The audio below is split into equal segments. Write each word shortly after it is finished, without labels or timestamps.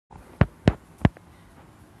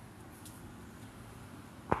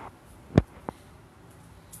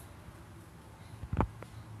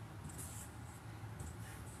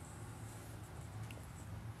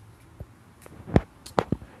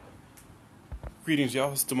Greetings,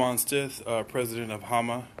 y'all. It's Da'mon Stith, President of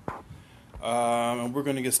HAMA. And we're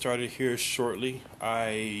going to get started here shortly.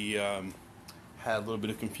 I had a little bit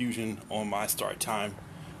of confusion on my start time,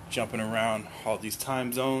 jumping around all these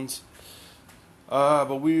time zones.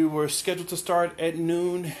 But we were scheduled to start at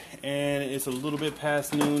noon, and it's a little bit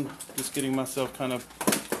past noon. Just getting myself kind of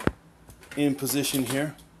in position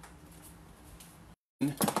here.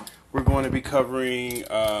 We're going to be covering,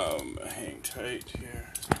 hang tight here.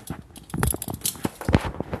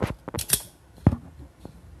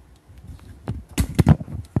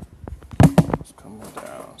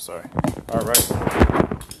 Sorry. All right.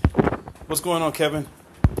 What's going on, Kevin?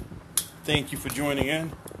 Thank you for joining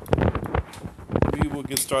in. We will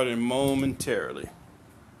get started momentarily.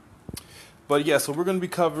 But yeah, so we're going to be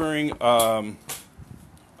covering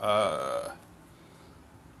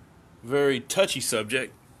very touchy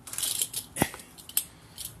subject,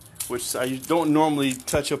 which I don't normally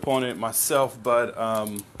touch upon it myself, but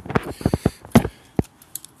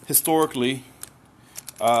historically,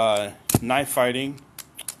 knife fighting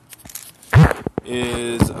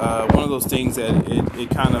is one of those things that it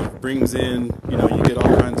kind of brings in, you get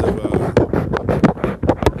all kinds of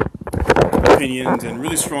opinions, and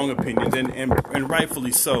really strong opinions, and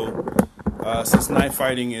rightfully so, since knife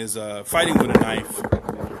fighting is, fighting with a knife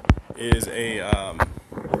is a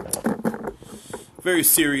very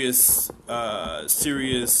serious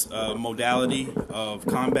modality of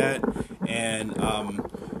combat, and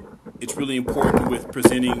it's really important with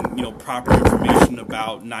presenting, proper information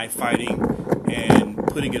about knife fighting and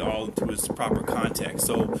putting it all into its proper context.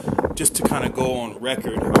 So just to kind of go on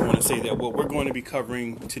record, I want to say that what we're going to be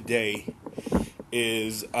covering today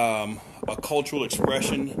is a cultural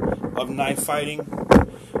expression of knife fighting.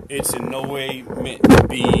 It's in no way meant to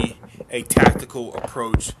be a tactical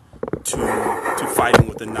approach to fighting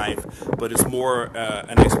with a knife, but it's more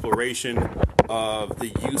an exploration of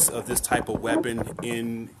the use of this type of weapon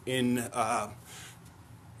in the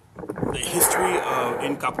history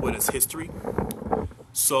in Capoeira's history.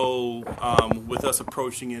 So with us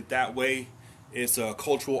approaching it that way, it's a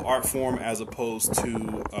cultural art form as opposed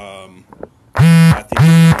to I think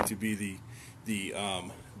it's going to be the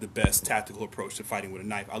best tactical approach to fighting with a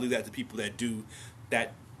knife. I'll leave that to people that do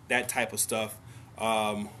that type of stuff.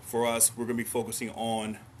 For us, we're going to be focusing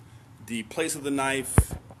on the place of the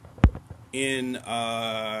knife in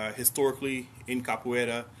historically in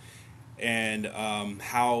Capoeira, and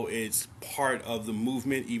how it's part of the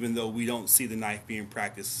movement, even though we don't see the knife being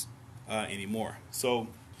practiced anymore. So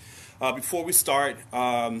before we start,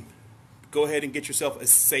 go ahead and get yourself a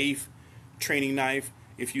safe training knife.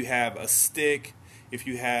 If you have a stick, if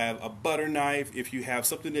you have a butter knife, if you have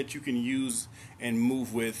something that you can use and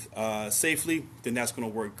move with safely, then that's going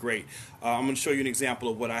to work great. I'm going to show you an example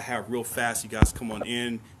of what I have real fast. You guys come on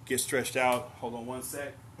in, get stretched out. Hold on one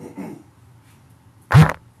sec.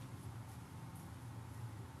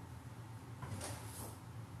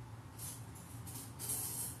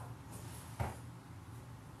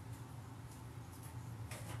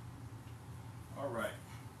 All right.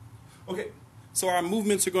 Okay. So our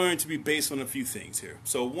movements are going to be based on a few things here.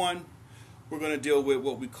 So one, we're going to deal with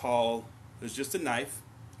what we call, it's just a knife.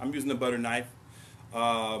 I'm using a butter knife,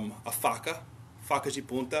 a faca de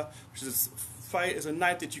punta, which is a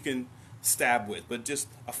knife that you can stab with, but just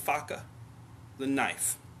a faca, the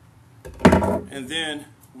knife. And then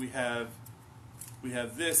we have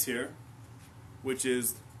this here, which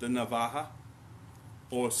is the navaja,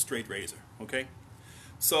 or straight razor. Okay,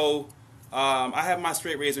 so I have my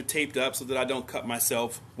straight razor taped up so that I don't cut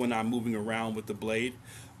myself when I'm moving around with the blade.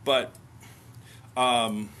 But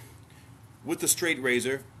with the straight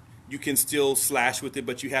razor, you can still slash with it,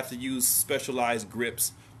 but you have to use specialized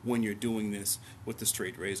grips when you're doing this with the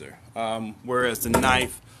straight razor. Whereas the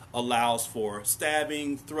knife allows for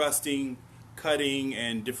stabbing, thrusting, cutting,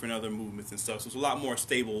 and different other movements and stuff. So it's a lot more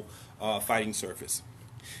stable fighting surface.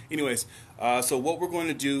 Anyways, so what we're going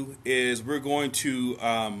to do is we're going to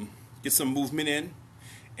get some movement in,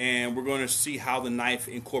 and we're going to see how the knife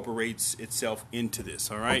incorporates itself into this.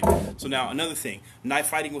 All right. So now another thing, knife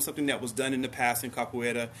fighting was something that was done in the past in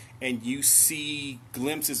Capoeira, and you see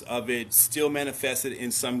glimpses of it still manifested in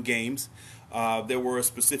some games. There were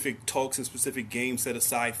specific talks and specific games set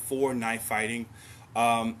aside for knife fighting,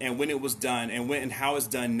 and when it was done and how it's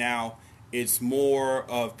done now, it's more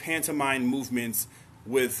of pantomime movements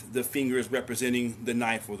with the fingers representing the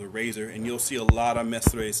knife or the razor, and you'll see a lot of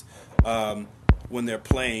mestres when they're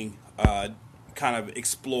playing kind of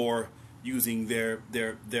explore using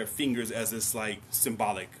their fingers as this like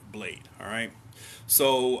symbolic blade. All right,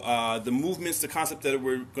 so the movements, the concept that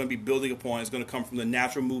we're going to be building upon is going to come from the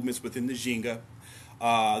natural movements within the ginga,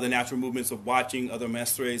 the natural movements of watching other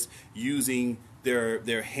maestres using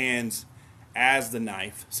their hands as the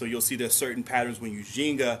knife. So you'll see there's certain patterns when you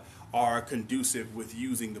ginga are conducive with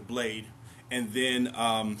using the blade. And then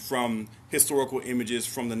from historical images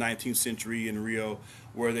from the 19th century in Rio,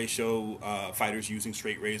 where they show fighters using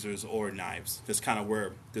straight razors or knives. That's kind of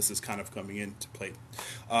where this is kind of coming into play.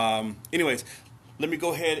 Anyways, let me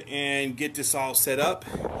go ahead and get this all set up,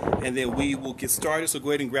 and then we will get started. So go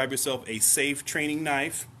ahead and grab yourself a safe training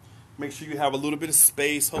knife. Make sure you have a little bit of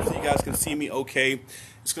space. Hopefully you guys can see me okay.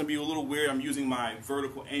 It's going to be a little weird. I'm using my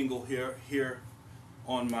vertical angle here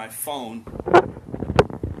on my phone.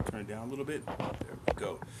 Turn it down a little bit. There we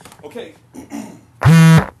go. Okay.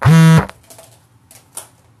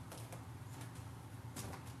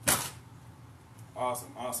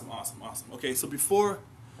 Awesome. Okay, so before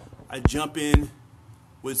I jump in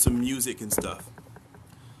with some music and stuff,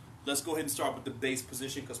 let's go ahead and start with the base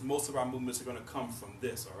position, because most of our movements are going to come from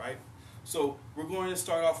this, all right? So we're going to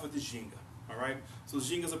start off with the ginga, all right? So the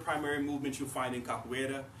ginga is a primary movement you'll find in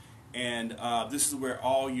Capoeira, and this is where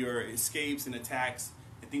all your escapes and attacks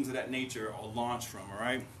and things of that nature are launched from, all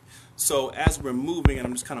right? So as we're moving, and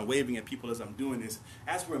I'm just kind of waving at people as I'm doing this,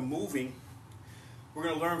 as we're moving, we're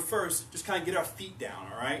going to learn first, just kind of get our feet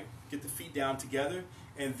down, all right? Get the feet down together,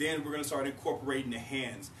 and then we're going to start incorporating the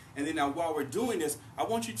hands. And then now while we're doing this, I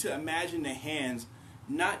want you to imagine the hands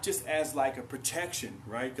not just as like a protection,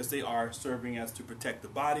 right? Because they are serving as to protect the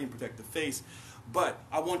body and protect the face, but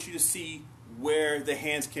I want you to see where the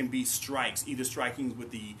hands can be strikes, either striking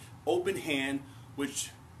with the open hand,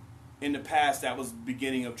 which in the past that was the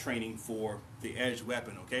beginning of training for the edge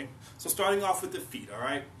weapon, okay? So starting off with the feet, all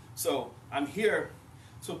right? So I'm here.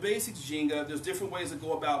 So basic ginga, there's different ways to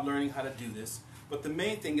go about learning how to do this. But the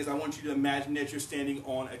main thing is I want you to imagine that you're standing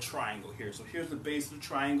on a triangle here. So here's the base of the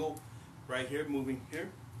triangle, right here, moving here.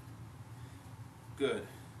 Good.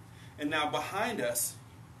 And now behind us,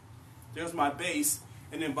 there's my base,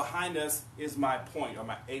 and then behind us is my point, or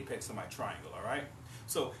my apex of my triangle, all right?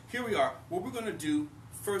 So here we are. What we're going to do,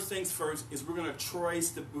 first things first, is we're going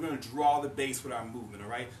to draw the base with our movement, all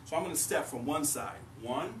right? So I'm going to step from one side.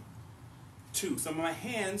 1, 2. So my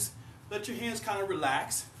hands, let your hands kind of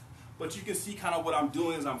relax. But you can see kind of what I'm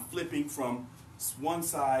doing is I'm flipping from one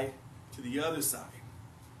side to the other side.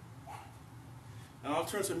 And I'll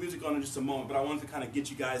turn some music on in just a moment, but I wanted to kind of get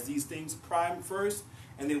you guys these things primed first,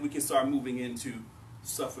 and then we can start moving into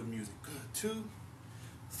stuff with music. Good. 2,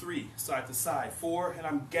 3, side to side. 4, and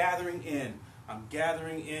I'm gathering in. I'm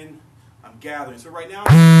gathering in. I'm gathering. So right now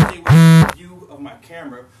I'm staying with the view of my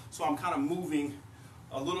camera, so I'm kind of moving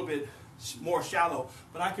a little bit more shallow,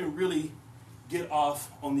 but I can really get off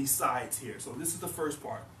on these sides here. So this is the first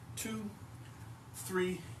part. 2,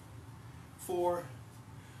 3, 4,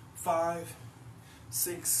 5,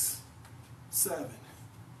 6, 7,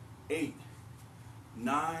 8,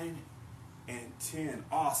 9, and 10.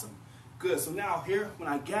 Awesome. Good. So now here, when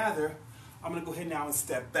I gather, I'm going to go ahead now and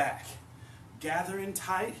step back. Gather in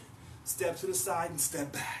tight, step to the side, and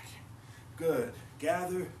step back. Good.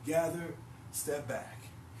 Gather, gather, step back.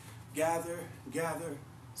 Gather, gather,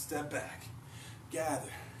 step back. Gather,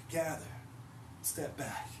 gather, step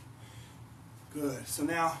back. Good. So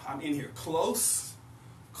now I'm in here. Close,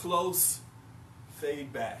 close,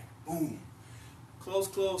 fade back. Boom. Close,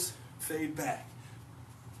 close, fade back.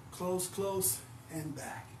 Close, close, and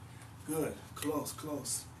back. Good. Close,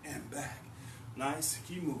 close, and back. Nice.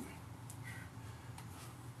 Keep moving.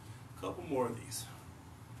 A couple more of these.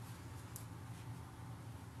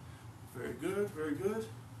 Very good, very good.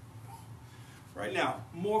 Right now,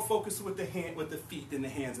 more focused with the feet than the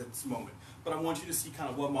hands at this moment. But I want you to see kind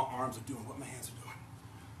of what my arms are doing, what my hands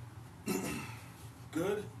are doing.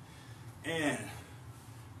 Good. And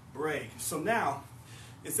break. So now,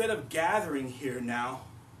 instead of gathering here now,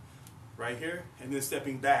 right here, and then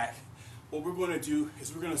stepping back, what we're going to do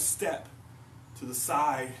is we're going to step to the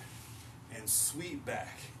side and sweep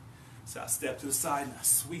back. So I step to the side and I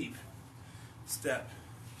sweep. Step.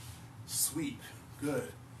 Sweep.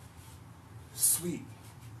 Good. Sweep.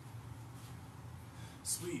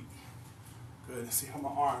 Sweep. Good. See how my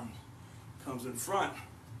arm comes in front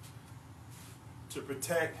to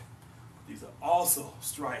protect. These are also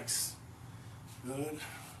strikes. Good.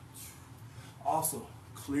 Also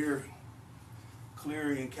clearing.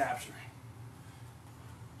 Clearing and capturing.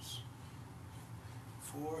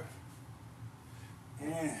 4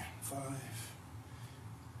 and 5,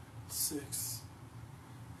 6,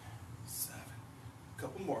 7. A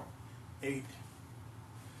couple more. 8,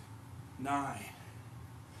 9,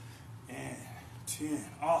 and 10.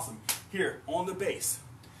 Awesome. Here on the base.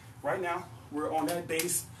 Right now, we're on that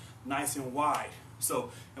base nice and wide.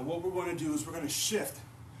 So, and what we're going to do is we're going to shift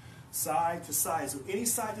side to side. So any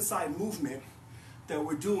side to side movement that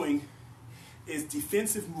we're doing is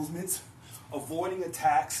defensive movements, avoiding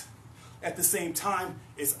attacks. At the same time,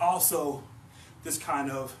 it's also this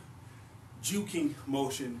kind of juking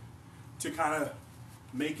motion to kind of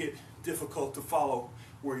make it difficult to follow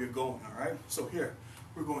where you're going, all right? So here,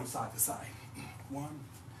 we're going side to side. 1,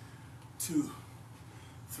 2,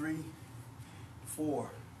 3,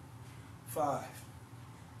 4, 5,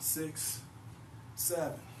 6,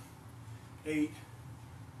 7, 8,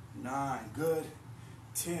 9, good,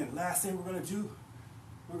 10. Last thing we're gonna do,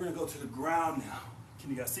 we're gonna go to the ground now. Can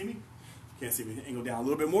you guys see me? Can't see me, angle down a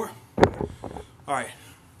little bit more. All right.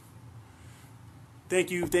 Thank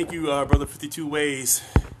you, Brother 52 Ways.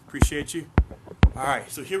 Appreciate you. All right,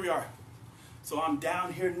 so here we are. So I'm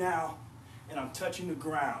down here now, and I'm touching the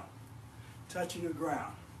ground. Touching the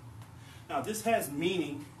ground. Now this has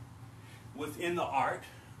meaning within the art.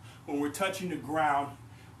 When we're touching the ground,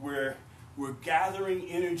 we're gathering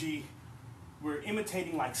energy. We're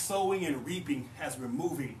imitating like sowing and reaping as we're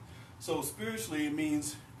moving. So spiritually, it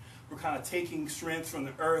means we're kind of taking strength from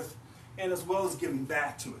the earth and as well as giving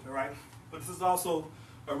back to it, all right? But this is also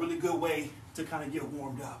a really good way to kind of get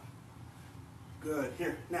warmed up. Good.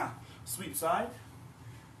 Here, now, sweep side,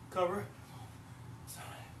 cover, side,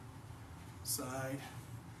 side,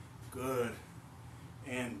 good,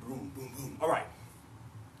 and boom, boom, boom. All right.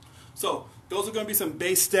 So those are going to be some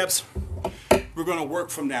base steps. We're going to work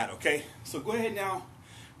from that, okay? So go ahead now,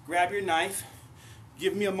 grab your knife.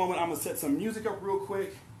 Give me a moment. I'm going to set some music up real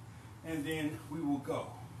quick, and then we will go.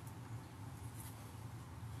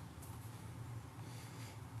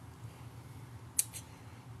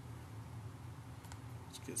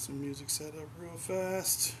 Let's get some music set up real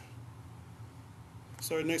fast.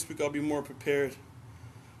 Sorry, next week I'll be more prepared.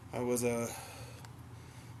 I was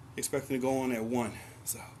expecting to go on at 1,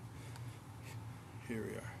 so here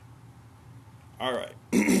we are. All right.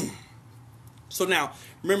 So now,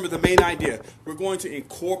 remember the main idea. We're going to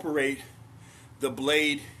incorporate the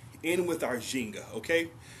blade in with our ginga, okay?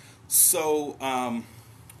 So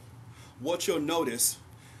what you'll notice,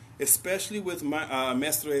 especially with my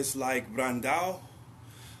mestres like Brandao,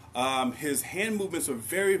 his hand movements are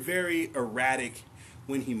very, very erratic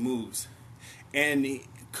when he moves. And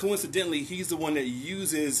coincidentally, he's the one that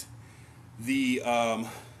uses the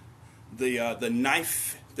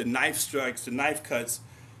knife strikes, the knife cuts,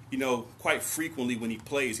 you know, quite frequently when he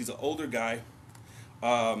plays. He's an older guy,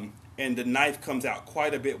 and the knife comes out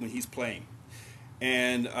quite a bit when he's playing.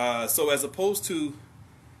 And so as opposed to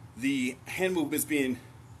the hand movements being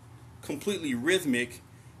completely rhythmic,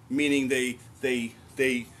 meaning they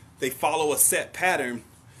follow a set pattern,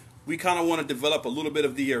 we kind of want to develop a little bit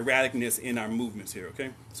of the erraticness in our movements here,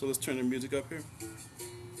 okay? So let's turn the music up here.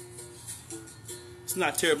 It's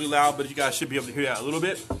not terribly loud, but you guys should be able to hear that a little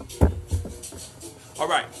bit. All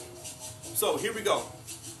right, so here we go.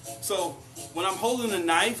 So when I'm holding a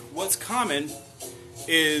knife, what's common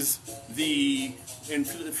is in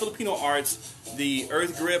Filipino arts, the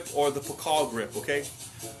earth grip or the pakal grip, okay?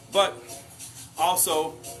 But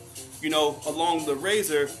also, you know, along the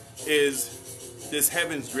razor is this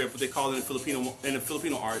heaven's grip, what they call it in the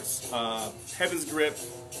Filipino arts, heaven's grip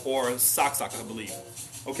or saksak, I believe.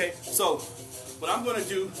 Okay, so what I'm going to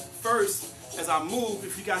do first, as I move,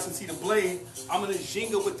 if you guys can see the blade, I'm going to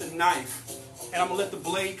jingle with the knife, and I'm going to let the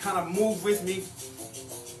blade kind of move with me.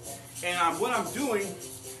 And what I'm doing,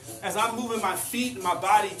 as I'm moving my feet and my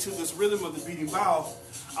body to this rhythm of the beating bow,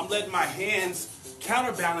 I'm letting my hands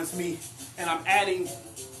counterbalance me, and I'm adding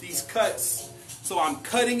these cuts. So I'm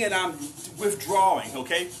cutting and I'm withdrawing,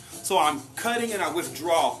 okay? So I'm cutting and I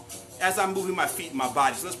withdraw as I'm moving my feet and my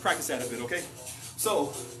body. So let's practice that a bit, okay?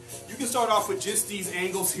 So you can start off with just these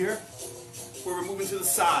angles here, where we're moving to the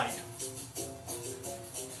side.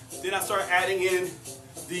 Then I start adding in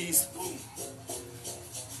these, boom.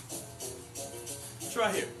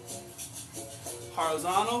 Try here.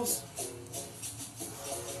 Horizontals.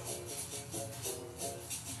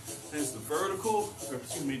 There's the vertical, or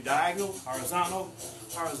excuse me, diagonal, horizontal,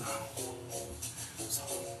 horizontal. So,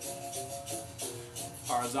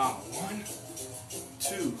 horizontal, 1,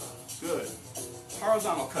 2, good.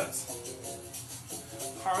 Horizontal cuts.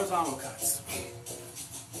 Horizontal cuts.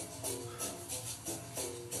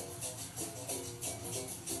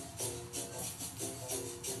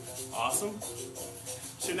 Awesome.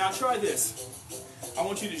 So now try this. I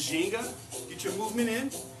want you to ginga, get your movement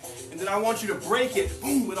in, and then I want you to break it,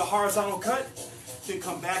 boom, with a horizontal cut, then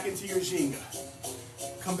come back into your ginga.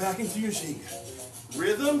 Come back into your ginga.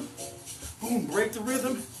 Rhythm, boom, break the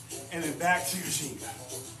rhythm, and then back to your ginga.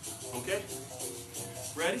 Okay?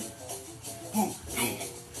 Ready? boom, boom.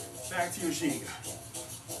 Back to your ginga.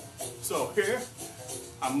 So here,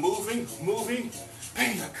 I'm moving,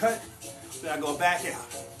 bang, I cut, then I go back out.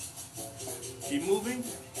 Keep moving.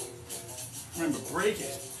 Remember, break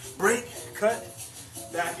it. Break, cut,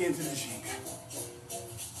 back into the ginga.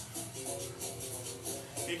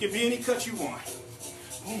 It can be any cut you want.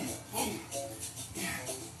 Boom, boom. Yeah.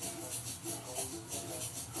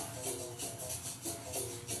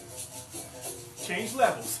 Change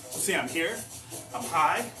levels. So see, I'm here, I'm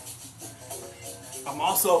high, I'm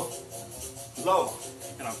also low,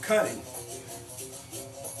 and I'm cutting.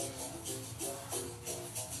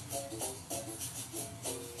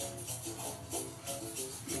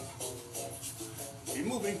 Keep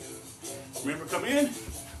moving. Remember, come in,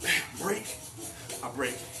 break. I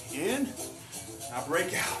break in, I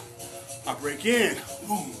break out. I break in,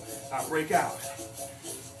 boom, I break out.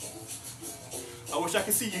 I wish I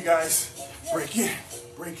could see you guys. Break in,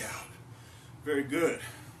 break out. Very good.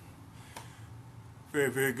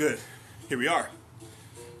 Very, very good. Here we are.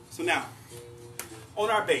 So now,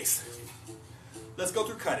 on our base, let's go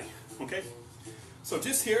through cutting, okay? So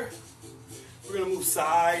just here, we're gonna move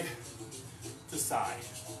side to side,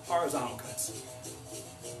 horizontal cuts.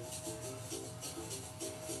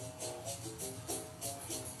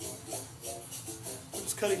 We're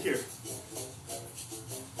just cutting here.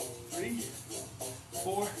 3,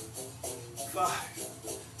 4, 5,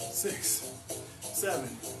 6, 7,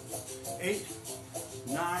 8,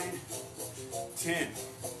 9, 10.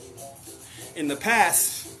 In the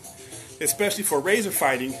past, especially for razor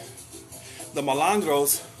fighting, the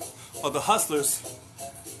malandros or the hustlers,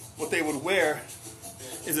 what they would wear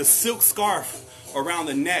is a silk scarf around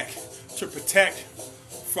the neck to protect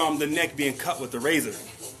from the neck being cut with the razor.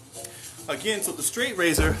 Again, so the straight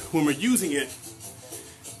razor, when we're using it,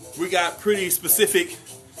 we got pretty specific,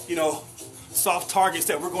 you know, soft targets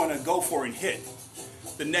that we're going to go for and hit.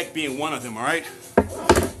 The neck being one of them, all right?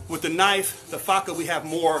 With the knife, the faca, we have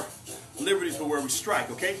more liberties for where we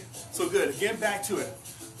strike, okay? So good. Again, back to it.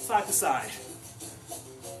 Side to side.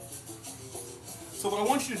 So what I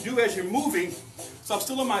want you to do as you're moving, so I'm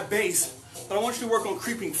still on my base, but I want you to work on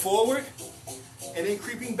creeping forward and then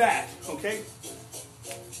creeping back, okay?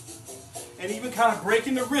 And even kind of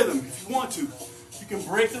breaking the rhythm if you want to. You can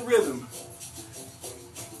break the rhythm.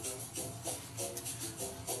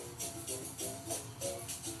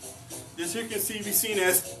 This here can be seen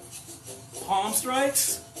as palm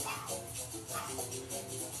strikes,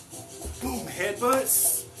 boom,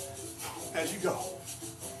 headbutts, as you go,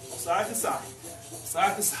 side to side,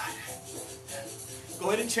 side to side. Go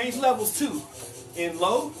ahead and change levels too. In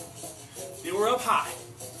low, then we're up high.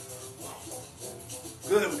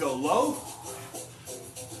 Good, we go low.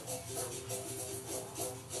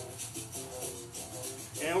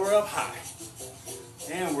 And we're up high.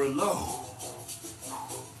 And we're low.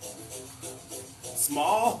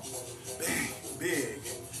 Small, bang, big.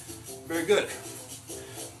 Very good.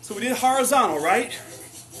 So we did horizontal, right?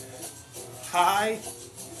 High,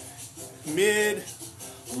 mid,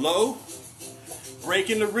 low.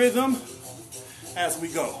 Breaking the rhythm as we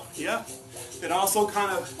go. Yeah? Then also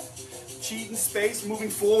kind of cheating space, moving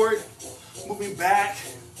forward, moving back,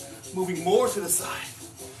 moving more to the side.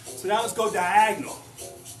 So now let's go diagonal.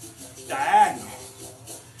 Diagonal.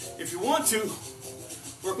 If you want to,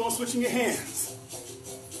 work on switching your hands.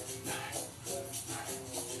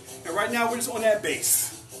 And right now we're just on that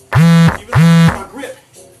base. Even my grip.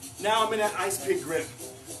 Now I'm in that ice pick grip.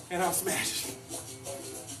 And I'm smashing.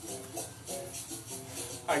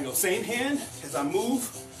 I go same hand as I move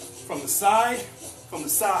from the side,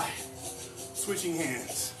 switching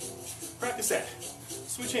hands. Practice that.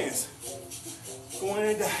 Switch hands. Going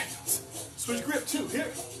in diagonals. Switch grip too. Here.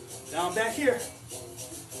 Now I'm back here.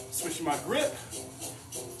 Switching my grip.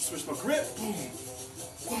 Switch my grip. Boom.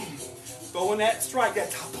 Boom. Throwing that strike,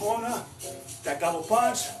 that tapona, that galo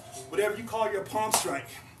punch, whatever you call your palm strike.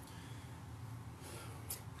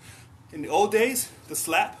 In the old days, the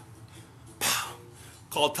slap, pow,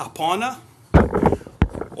 called tapona,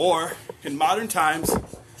 or in modern times,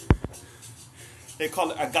 they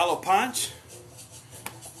call it a galo punch,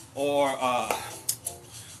 or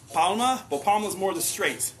palma, but palma is more the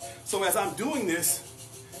straights. So as I'm doing this,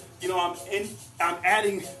 you know, I'm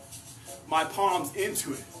adding my palms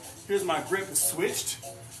into it. Here's my grip is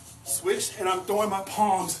switched, and I'm throwing my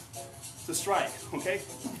palms to strike, okay?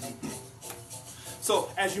 So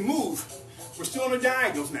as you move, we're still on the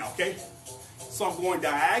diagonals now, okay? So I'm going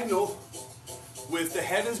diagonal with the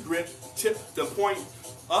heaven's grip, tip the point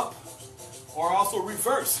up, or also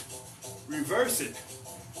reverse. Reverse it.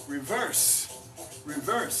 Reverse.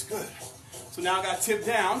 Reverse. Good. So now I got tip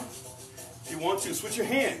down. If you want to, switch your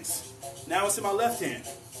hands. Now it's in my left hand.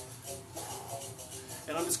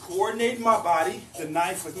 And I'm just coordinating my body, the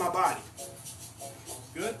knife with my body.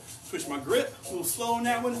 Good. Switch my grip. A little slow on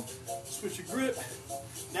that one. Switch your grip.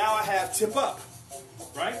 Now I have tip up.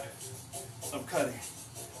 Right? So I'm cutting,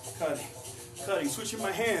 cutting, cutting. Switching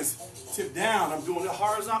my hands. Tip down. I'm doing the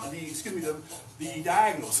horizontal, the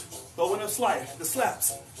diagonals. Throwing up slide, the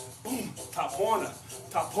slaps. Boom. Top corner.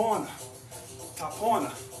 Top corner. Top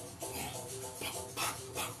corner.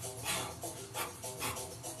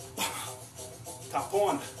 Top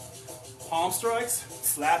corner. Palm strikes,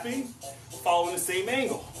 slapping, following the same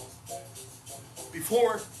angle.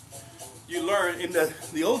 Before you learn, in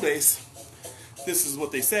the old days, this is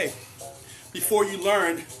what they say. Before you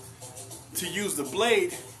learned to use the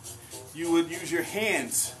blade, you would use your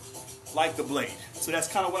hands like the blade. So that's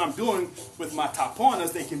kind of what I'm doing with my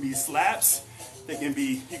taponas. They can be slaps. They can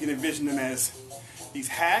be, you can envision them as these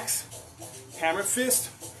hacks, hammer fist,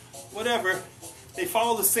 whatever. They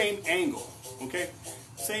follow the same angle, okay?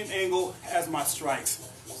 Same angle as my strikes.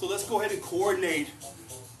 So let's go ahead and coordinate.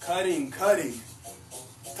 Cutting, cutting.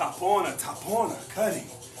 Tapona, cutting,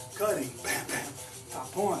 cutting, bam, bam,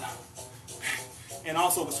 tapona. And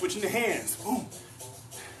also we're switching the hands. Boom.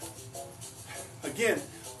 Again,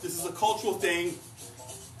 this is a cultural thing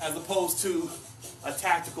as opposed to a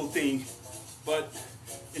tactical thing. But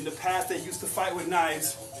in the past, they used to fight with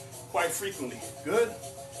knives quite frequently. Good?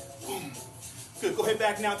 Boom. Good. Go ahead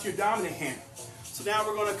back now to your dominant hand. So now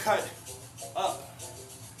we're going to cut up.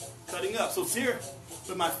 Cutting up. So it's here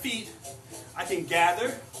with my feet. I can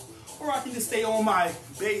gather, or I can just stay on my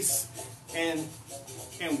base and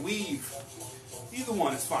weave. Either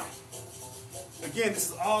one is fine. Again, this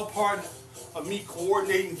is all part of me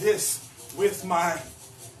coordinating this with my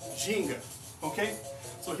Jenga. Okay?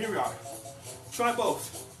 So here we are. Try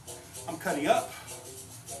both. I'm cutting up,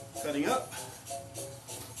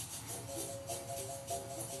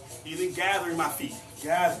 even gathering my feet,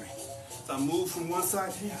 gathering. So I move from one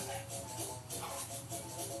side to the other.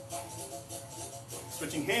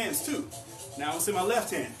 Switching hands too. Now it's in my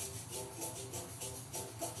left hand.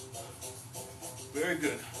 Very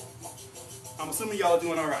good. I'm assuming y'all are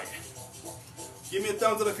doing all right. Give me a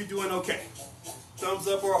thumbs up if you're doing okay. Thumbs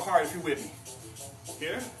up or a heart if you're with me.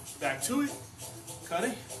 Here, back to it.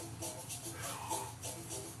 Cutting.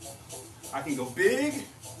 I can go big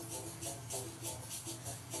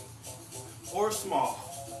or small.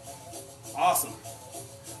 Awesome.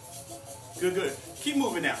 Good, good. Keep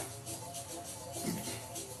moving now.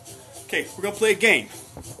 Okay, we're going to play a game.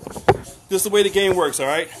 This is the way the game works, all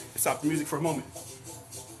right? Stop the music for a moment.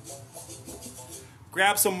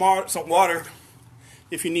 Grab some water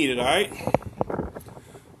if you need it, all right?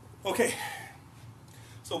 Okay.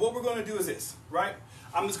 So what we're going to do is this, right?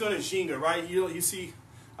 I'm just going to Jenga, right? You see,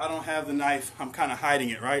 I don't have the knife. I'm kind of hiding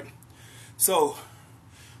it, right? So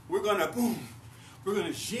we're going to, boom, we're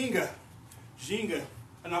going to Jenga,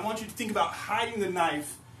 and I want you to think about hiding the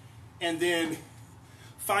knife and then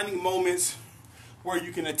finding moments where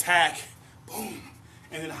you can attack, boom,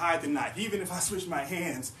 and then hide the knife. Even if I switch my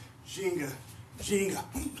hands, Jenga,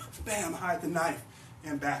 boom, bam, hide the knife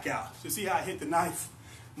and back out. So see how I hit the knife,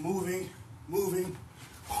 moving,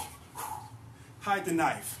 hide the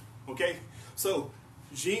knife, okay? So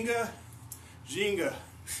Jenga,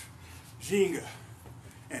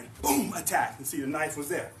 and boom, attack. And see the knife was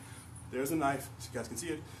there. There's a knife, so you guys can see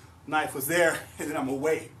it. Knife was there, and then I'm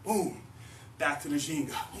away, boom. Back to the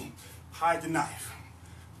Jenga, boom. Hide the knife,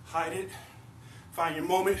 hide it, find your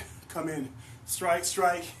moment, come in, strike,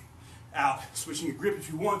 out. Switching your grip if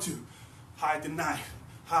you want to. Hide the knife,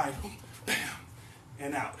 hide, boom, bam,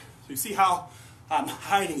 and out. So you see how I'm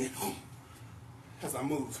hiding it, boom, as I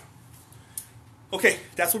move. Okay,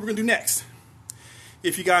 that's what we're going to do next.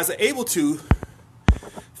 If you guys are able to,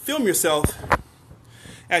 film yourself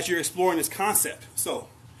as you're exploring this concept. So,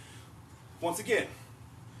 once again,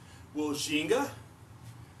 we'll Jenga.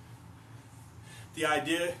 The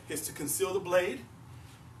idea is to conceal the blade.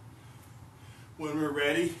 When we're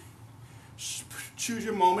ready, choose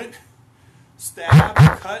your moment, stab,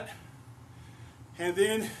 cut, and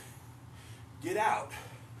then get out.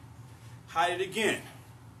 Hide it again.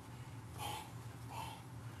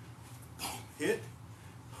 Hit,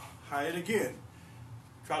 hide it again.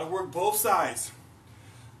 Try to work both sides.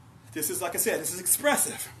 This is, like I said, this is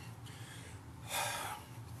expressive.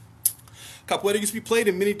 Capoeira used to be played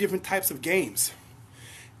in many different types of games.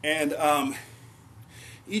 And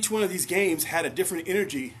each one of these games had a different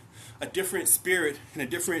energy, a different spirit, and a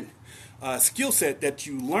different skill set that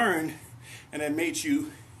you learned, and that made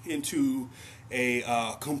you into a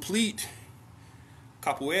complete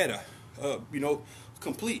capoeira,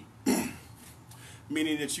 complete.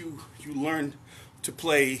 meaning that you learn to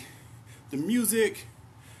play the music,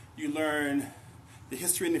 you learn the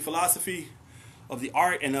history and the philosophy of the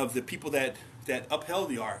art and of the people that upheld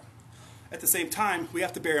the art. At the same time, we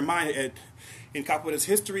have to bear in mind that in Capoeira's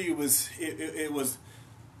history, it was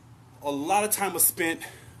a lot of time was spent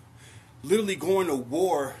literally going to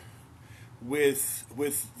war with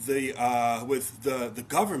the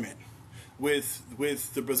government, with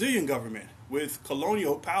the Brazilian government, with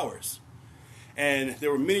colonial powers. And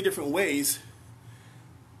there were many different ways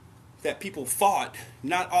that people fought,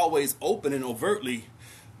 not always open and overtly,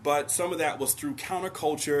 but some of that was through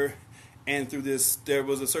counterculture, and through this, there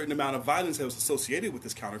was a certain amount of violence that was associated with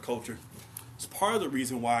this counterculture. It's part of the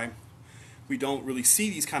reason why we don't really see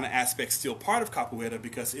these kind of aspects still part of Capoeira,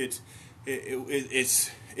 because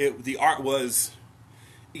the art was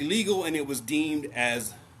illegal and it was deemed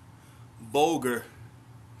as vulgar.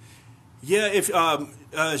 Yeah, if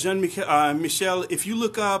Michel, if you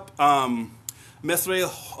look up Mestre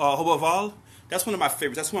Roberval, that's one of my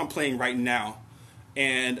favorites. That's what I'm playing right now.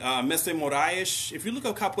 And Mestre Moraes, if you look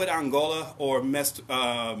up Capoeira Angola or if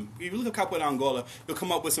you look up Capoeira Angola, you'll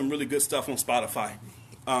come up with some really good stuff on Spotify.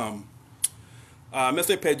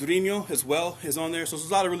 Mestre Pedrinho as well is on there, so there's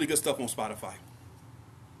a lot of really good stuff on Spotify.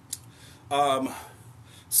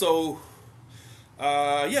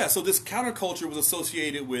 Yeah, so this counterculture was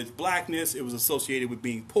associated with blackness, it was associated with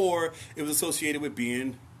being poor, it was associated with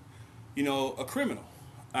being, you know, a criminal.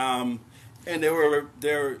 And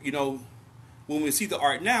you know, when we see the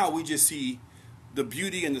art now, we just see the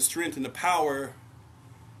beauty and the strength and the power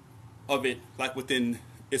of it, like within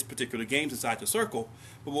its particular games inside the circle.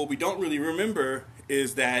 But what we don't really remember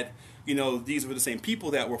is that, you know, these were the same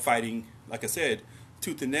people that were fighting, like I said,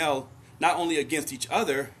 tooth and nail, not only against each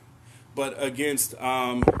other, but against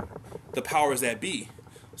the powers that be.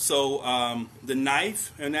 So the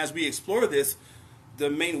knife, and as we explore this, the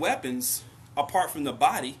main weapons, apart from the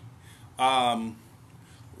body,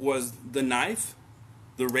 was the knife,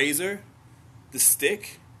 the razor, the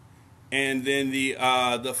stick, and then the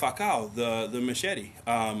facao, the machete.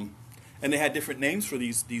 And they had different names for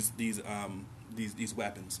these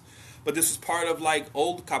weapons. But this is part of like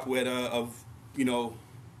old capoeira of, you know,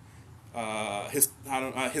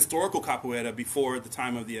 historical capoeira before the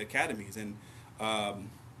time of the academies. And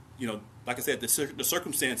you know, like I said, the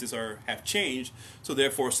circumstances have changed, so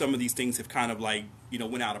therefore some of these things have kind of like, you know,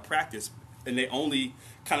 went out of practice, and they only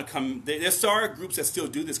kind of come. There's groups that still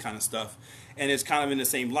do this kind of stuff, and it's kind of in the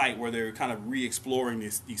same light where they're kind of re-exploring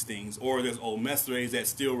these things. Or there's old mestres that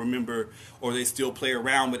still remember, or they still play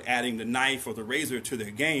around with adding the knife or the razor to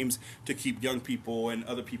their games to keep young people and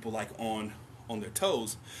other people like on their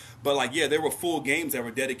toes. But like, yeah, there were full games that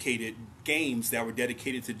were dedicated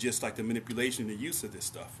to just like the manipulation and the use of this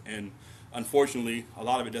stuff. And unfortunately, a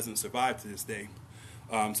lot of it doesn't survive to this day.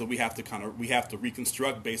 So we have to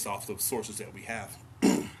reconstruct based off the sources that we have.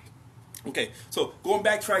 Okay, so going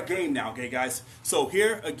back to our game now, okay, guys. So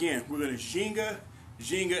here again, we're gonna ginga,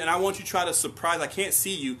 and I want you to try to surprise. I can't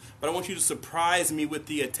see you, but I want you to surprise me with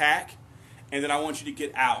the attack, and then I want you to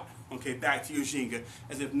get out. Okay, back to your ginga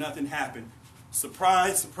as if nothing happened.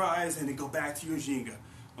 Surprise, surprise, and then go back to your ginga.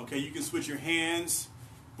 Okay, you can switch your hands.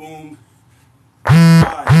 Boom.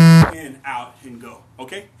 In, out, and go.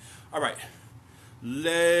 Okay? All right.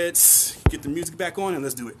 Let's get the music back on and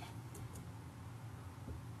let's do it.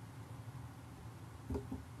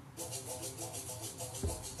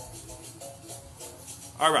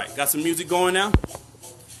 All right, got some music going now.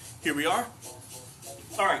 Here we are.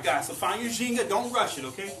 All right, guys, so find your ginga. Don't rush it,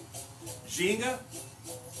 okay? Ginga.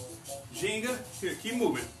 Ginga. Here, keep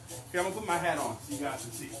moving. Here, I'm going to put my hat on so you guys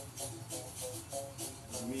can see.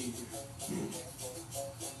 Me here.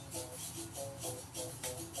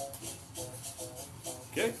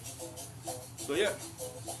 Okay? So, yeah.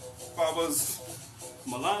 If I was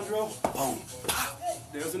Malandro, boom.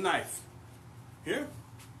 There's a knife. Here.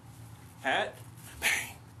 Hat.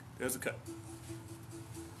 Bang. There's a cut.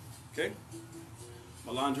 Okay?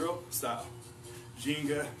 Malandro style.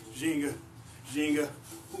 Ginga, ginga, ginga.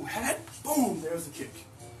 Ooh, hat. Boom. There's the kick.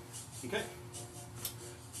 Okay?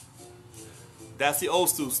 That's the old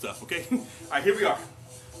school stuff, okay? All right, here we are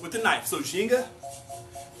with the knife. So ginga,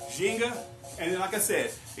 ginga, and then like I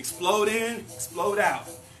said, explode in, explode out,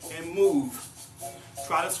 and move.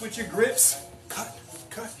 Try to switch your grips. Cut,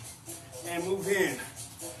 cut, and move in,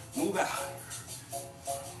 move out.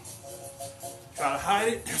 Try to hide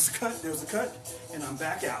it. There's a cut, and I'm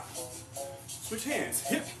back out. Switch hands.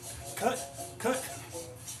 Hip, cut, cut,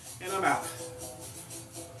 and I'm out.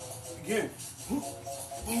 Again. Boom,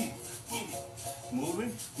 boom, boom.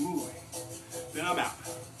 Moving, moving. Then I'm out.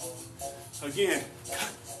 Again,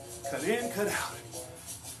 cut in, cut out.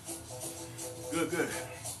 Good, good.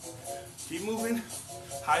 Keep moving.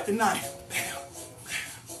 Hide the knife. Bam.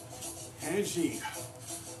 And Jean.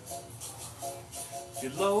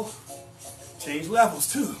 Get low. Change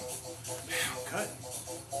levels too. Bam. Cut.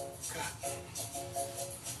 Cut.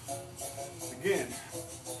 Again.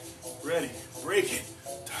 Ready. Break it.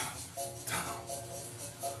 Down. Down.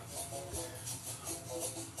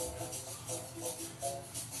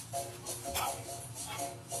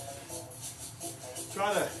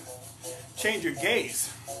 Try to change your gaze.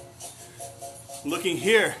 Looking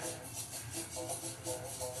here.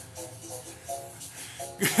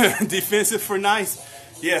 Defensive for nice.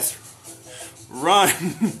 Yes. Run.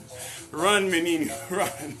 Run, menino.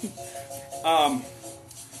 Run.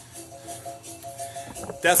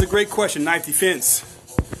 That's a great question. Knife defense.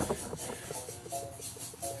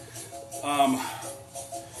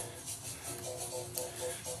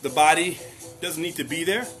 The body doesn't need to be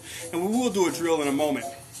there. And we will do a drill in a moment.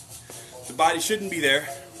 The body shouldn't be there.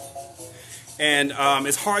 And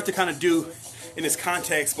it's hard to kind of do in this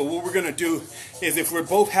context, but what we're going to do is if we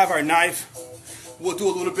both have our knife, we'll do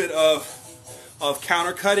a little bit of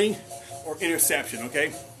counter cutting or interception,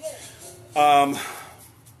 okay?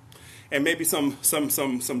 And maybe some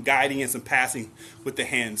guiding and some passing with the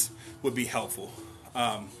hands would be helpful.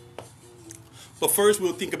 But first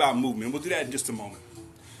we'll think about movement. We'll do that in just a moment.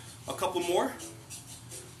 A couple more.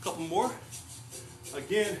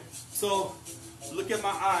 Again, so look at my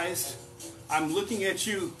eyes. I'm looking at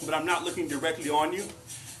you, but I'm not looking directly on you.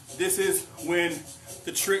 This is when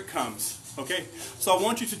the trick comes, okay? So I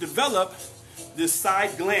want you to develop this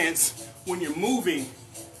side glance when you're moving.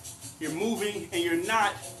 You're moving and you're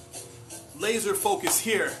not laser focused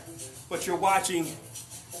here, but you're watching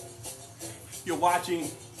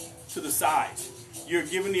to the sides. You're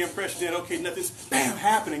giving the impression that, okay, nothing's bam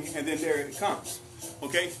happening, and then there it comes,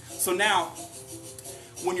 okay? So now,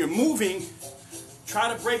 when you're moving,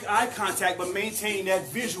 try to break eye contact, but maintain that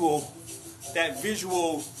visual,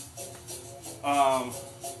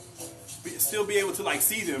 still be able to like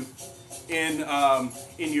see them in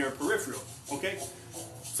your peripheral, okay?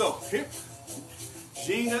 So here,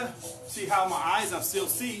 Gina, see how my eyes, I still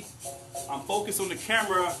see. I'm focused on the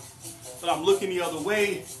camera, but I'm looking the other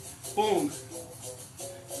way. Boom.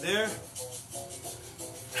 There.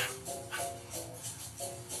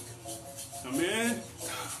 Come in.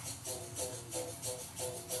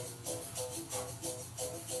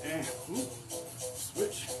 And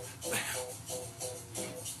switch.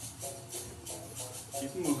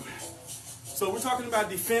 Keep moving. So we're talking about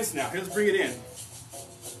defense now. Let's bring it in.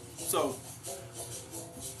 So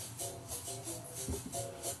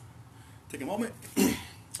take a moment.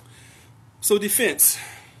 So defense.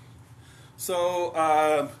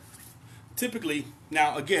 So typically,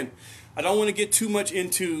 now again, I don't want to get too much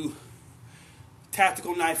into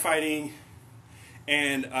tactical knife fighting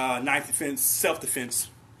and knife defense, self-defense.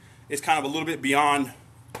 It's kind of a little bit beyond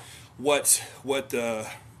what the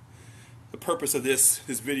purpose of this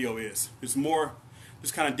video is. It's more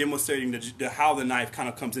just kind of demonstrating how the knife kind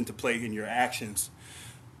of comes into play in your actions.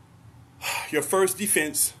 Your first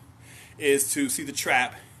defense is to see the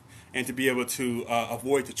trap and to be able to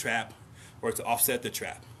avoid the trap or to offset the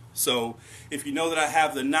trap. So if you know that I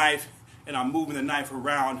have the knife and I'm moving the knife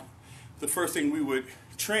around, the first thing we would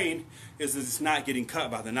train is that it's not getting cut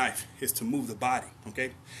by the knife, is to move the body,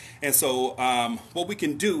 okay? And so what we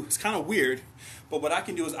can do, it's kind of weird, but what I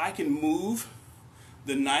can do is I can move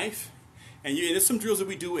the knife, and there's some drills that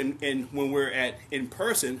we do when we're in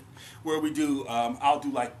person where we do, I'll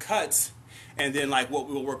do like cuts, and then like what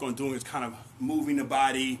we'll work on doing is kind of moving the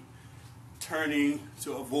body, turning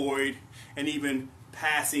to avoid, and even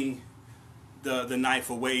passing the knife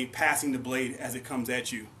away, passing the blade as it comes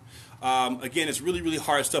at you. Again, it's really, really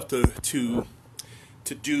hard stuff to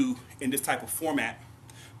do in this type of format.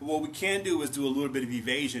 But what we can do is do a little bit of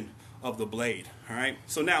evasion of the blade. All right.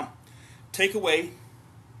 So now, take away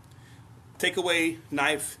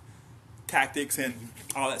knife tactics and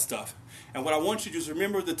all that stuff. And what I want you to do is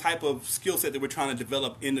remember the type of skill set that we're trying to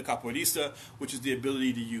develop in the Capoeirista, which is the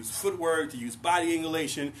ability to use footwork, to use body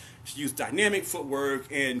angulation, to use dynamic footwork,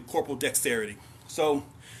 and corporal dexterity. So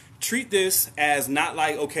treat this as not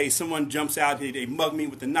like, okay, someone jumps out, they mug me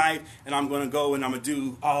with a knife, and I'm going to go and I'm going to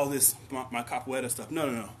do all this, my capoeira stuff. No,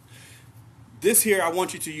 no, no. This here I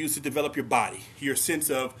want you to use to develop your body, your sense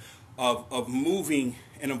of moving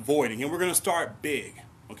and avoiding. And we're going to start big,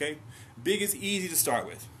 okay? Big is easy to start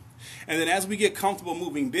with. And then as we get comfortable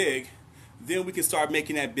moving big, then we can start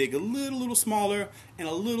making that big a little smaller, and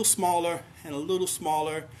a little smaller, and a little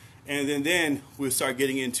smaller, And then we'll start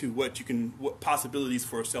getting into what possibilities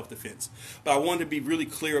for self-defense. But I wanted to be really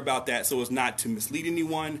clear about that so as not to mislead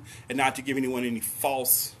anyone and not to give anyone any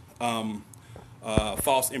false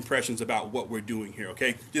impressions about what we're doing here,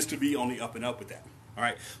 okay? Just to be on the up and up with that. All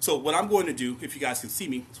right. So what I'm going to do, if you guys can see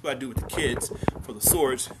me, that's what I do with the kids for the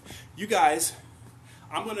swords. You guys,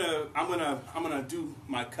 I'm gonna do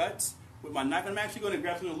my cuts with my knife. I'm actually going to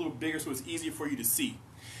grab something a little bigger so it's easier for you to see.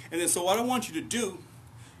 And then so what I want you to do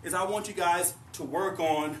is I want you guys to work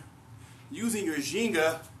on using your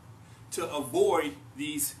ginga to avoid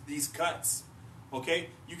these cuts. Okay?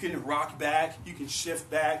 You can rock back, you can shift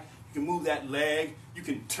back, you can move that leg, you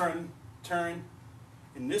can turn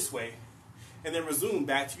in this way, and then resume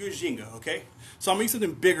back to your ginga, okay? So I'm going to make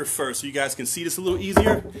something bigger first so you guys can see this a little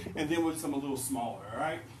easier, and then we'll do something a little smaller, all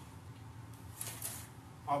right?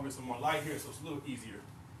 I'll bring some more light here so it's a little easier.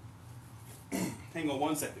 Hang on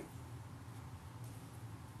one second.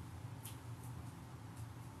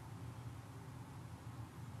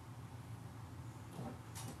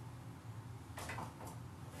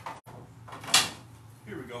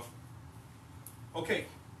 Here we go. Okay,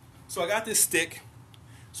 so I got this stick.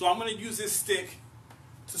 So I'm going to use this stick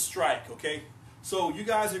to strike, okay? So you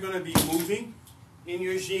guys are going to be moving in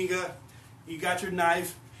your ginga. You got your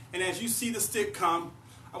knife. And as you see the stick come,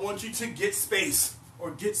 I want you to get space.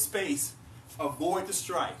 Avoid the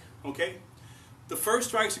strike, okay? The first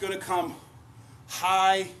strikes are going to come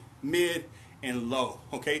high, mid, and low,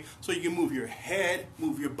 okay? So you can move your head,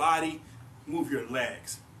 move your body, move your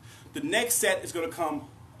legs. The next set is going to come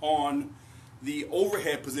on the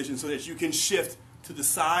overhead position so that you can shift to the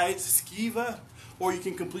sides, skiva, or you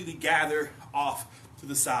can completely gather off to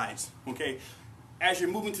the sides, okay? As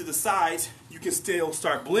you're moving to the sides, you can still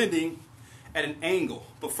start blending at an angle,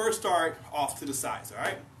 but first start off to the sides, all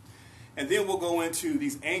right? And then we'll go into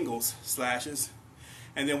these angles, slashes,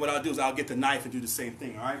 and then what I'll do is I'll get the knife and do the same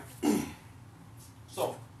thing, all right? So,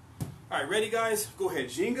 all right, ready guys? Go ahead,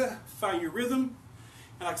 ginga, find your rhythm.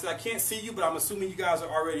 And like I said, I can't see you, but I'm assuming you guys are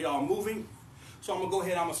already all moving. So I'm gonna go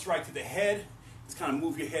ahead, I'm gonna strike to the head. Just kind of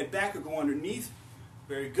move your head back or go underneath.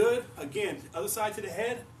 Very good. Again, other side to the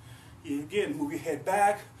head. Again, move your head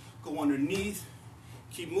back, go underneath.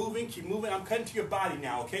 Keep moving, keep moving. I'm cutting to your body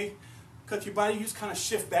now, okay? Cut to your body, you just kind of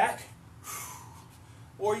shift back.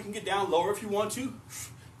 Or you can get down lower if you want to.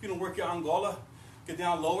 You don't work your Angola. Get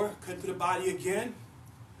down lower, cut to the body again.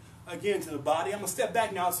 Again to the body. I'm gonna step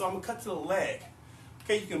back now, so I'm gonna cut to the leg.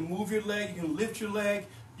 Okay, you can move your leg, you can lift your leg,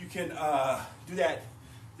 you can do that,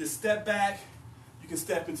 this step back. You can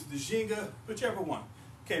step into the ginga, whichever one.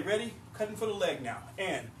 Okay, ready? Cutting for the leg now.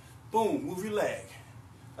 And boom, move your leg.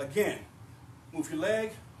 Again, move your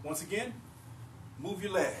leg. Once again, move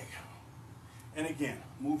your leg. And again,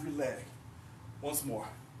 move your leg. Once more,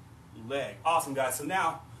 leg. Awesome, guys. So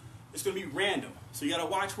now, it's going to be random. So you got to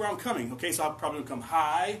watch where I'm coming. Okay, so I'll probably come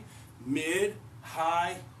high, mid,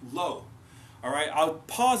 high, low. All right, I'll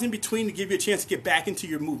pause in between to give you a chance to get back into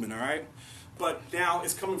your movement, all right? But now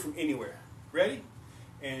it's coming from anywhere. Ready?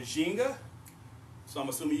 And ginga. So I'm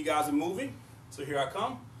assuming you guys are moving. So here I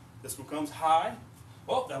come. This one comes high.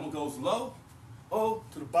 Oh, that one goes low. Oh,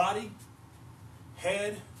 to the body.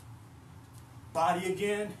 Head. Body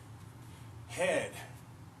again. Head.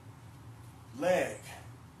 Leg.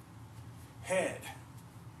 Head.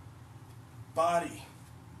 Body.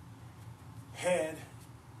 Head.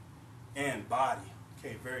 And body.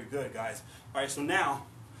 Okay, very good, guys. All right, so now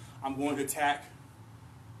I'm going to attack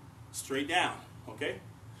straight down, okay?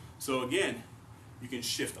 So again, you can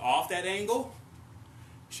shift off that angle,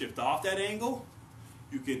 you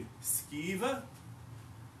can skiva,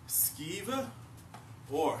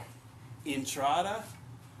 or entrada,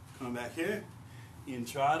 come back here,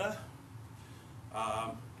 entrada,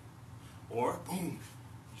 or boom,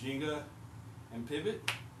 ginga and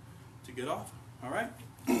pivot to get off, all right?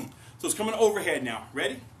 So it's coming overhead now,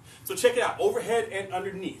 ready? So check it out, overhead and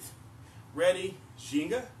underneath. Ready,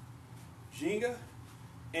 ginga, ginga,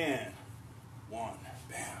 and one,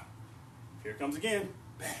 bam. Here it comes again,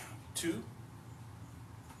 bam, two,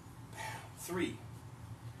 bam, three.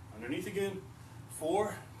 Underneath again,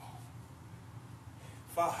 4,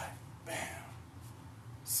 5, bam,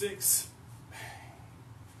 6, bang,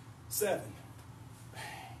 7, bang,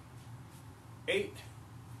 8,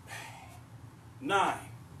 bang, 9,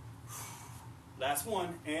 last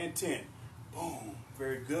one, and 10. Boom,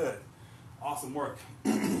 very good. Awesome work.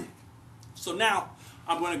 So now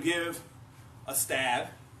I'm going to give a stab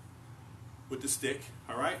with the stick,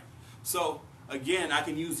 all right? So again, I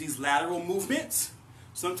can use these lateral movements.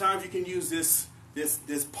 Sometimes you can use this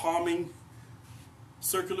palming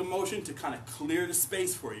circular motion to kind of clear the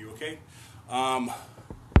space for you, okay?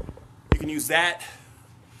 can use that,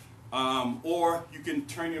 or you can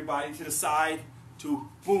turn your body to the side to,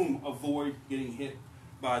 boom, avoid getting hit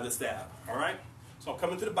by the stab. All right? So I'm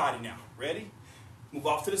coming to the body now. Ready? Move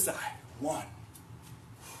off to the side. 1,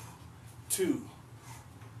 2,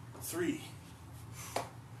 3,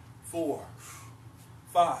 4,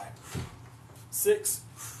 5, 6,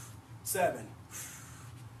 7,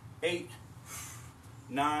 8,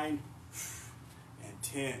 9, and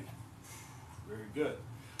 10. Very good.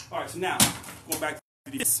 All right, so now, going back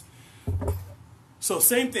to this. So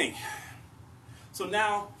same thing. So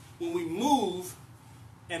now, when we move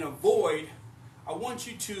and avoid, I want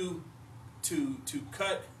you to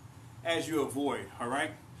cut as you avoid, all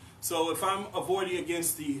right? So if I'm avoiding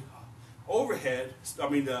against the overhead,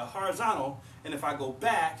 the horizontal, and if I go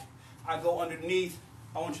back, I go underneath,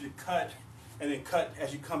 I want you to cut, and then cut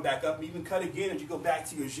as you come back up, and even cut again as you go back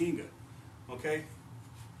to your ginga, okay?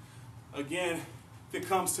 Again, if it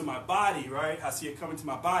comes to my body, right, I see it coming to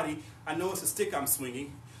my body, I know it's a stick I'm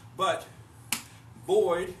swinging, but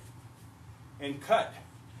void and cut,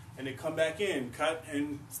 and then come back in, cut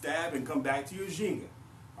and stab, and come back to your ginga,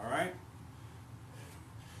 all right?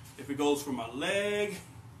 If it goes from my leg,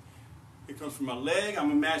 it comes from my leg,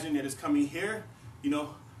 I'm imagining that it's coming here, you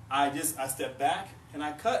know, I step back and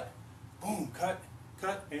I cut, boom, cut,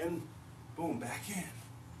 and boom, back in,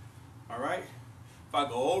 all right? If I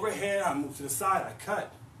go overhead, I move to the side, I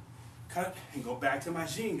cut, and go back to my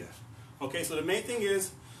ginga. Okay, so the main thing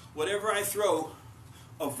is, whatever I throw,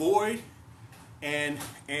 avoid and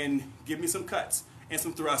give me some cuts and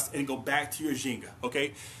some thrusts and go back to your ginga,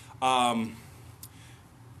 okay?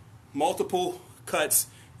 Multiple cuts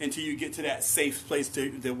until you get to that safe place,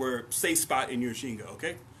 safe spot in your ginga,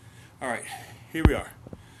 okay? All right, here we are.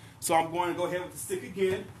 So I'm going to go ahead with the stick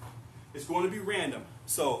again. It's going to be random.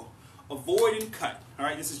 So avoid and cut, all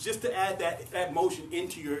right? This is just to add that motion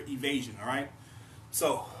into your evasion, all right?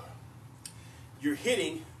 So you're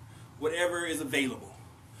hitting whatever is available.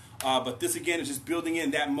 But this again is just building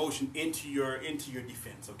in that motion into your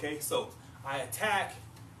defense, okay? So I attack,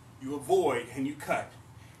 you avoid, and you cut.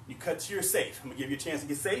 You cut to your safe. I'm going to give you a chance to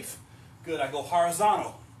get safe. Good. I go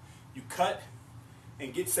horizontal. You cut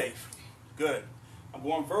and get safe. Good. I'm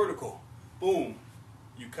going vertical. Boom.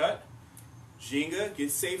 You cut. Ginga.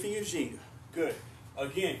 Get safe in your ginga. Good.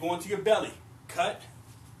 Again, going to your belly. Cut.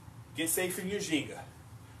 Get safe in your ginga.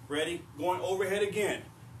 Ready? Going overhead again.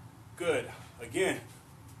 Good. Again.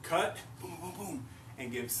 Cut. Boom, boom, boom.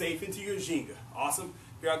 And get safe into your ginga. Awesome.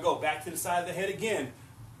 Here I go. Back to the side of the head again.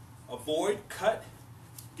 Avoid. Cut.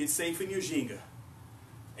 Get safe in your ginga.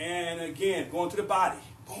 And again, going to the body.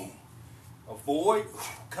 Boom. Avoid.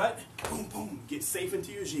 Cut. Boom, boom. Get safe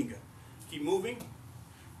into your ginga. Keep moving.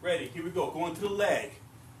 Ready. Here we go. Going to the leg.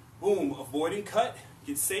 Boom. Avoid and cut.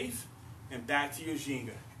 Get safe. And back to your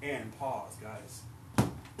ginga. And pause, guys.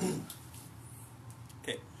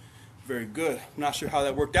 Okay. Very good. I'm not sure how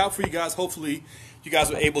that worked out for you guys. Hopefully, you guys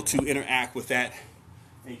were able to interact with that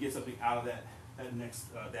and get something out of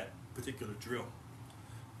that particular drill.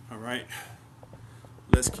 All right,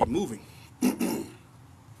 let's keep moving.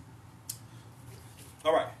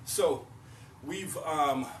 All right, so we've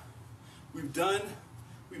done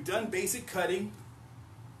basic cutting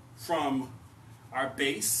from our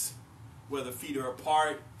base, whether feet are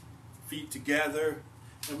apart, feet together,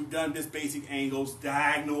 and we've done this basic angles,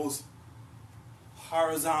 diagonals,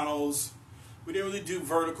 horizontals. We didn't really do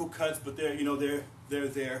vertical cuts, but they're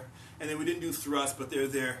there. And then we didn't do thrust, but they're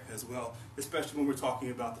there as well, especially when we're talking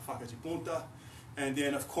about the faca de punta. And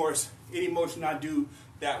then, of course, any motion I do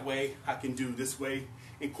that way, I can do this way,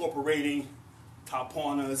 incorporating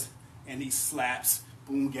taponas and these slaps,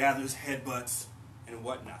 boom gathers, headbutts, and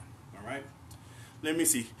whatnot. All right? Let me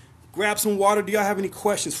see. Grab some water. Do y'all have any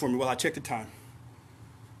questions for me while I check the time?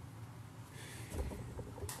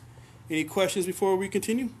 Any questions before we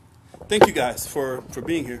continue? Thank you guys for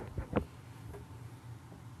being here.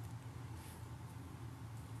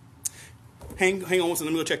 Hang on one second.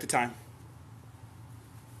 Let me go check the time.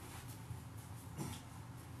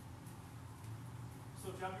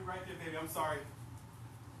 So I'll be right there, baby. I'm sorry.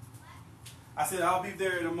 I said I'll be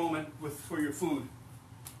there in a moment for your food.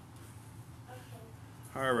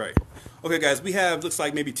 Okay. All right. Okay, guys. We have, looks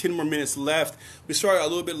like maybe 10 more minutes left. We started a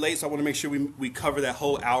little bit late, so I want to make sure we cover that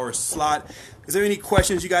whole hour slot. Is there any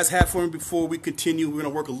questions you guys have for me before we continue? We're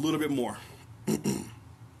going to work a little bit more.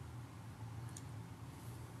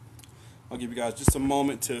 I'll give you guys just a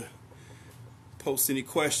moment to post any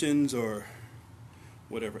questions or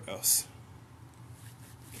whatever else.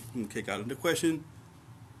 Okay, got another question.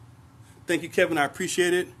 Thank you, Kevin. I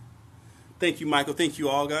appreciate it. Thank you, Michael. Thank you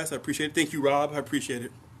all, guys. I appreciate it. Thank you, Rob. I appreciate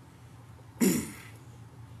it.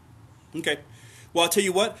 Okay. Well, I'll tell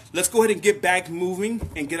you what. Let's go ahead and get back moving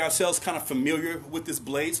and get ourselves kind of familiar with this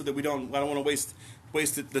blade, so that I don't want to waste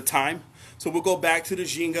the time. So we'll go back to the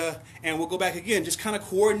ginga, and we'll go back again, just kind of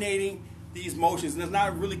coordinating these motions. And it's not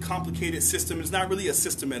a really complicated system. It's not really a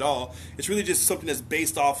system at all. It's really just something that's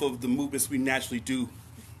based off of the movements we naturally do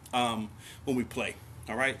when we play.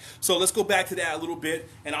 All right. So let's go back to that a little bit,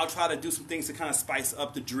 and I'll try to do some things to kind of spice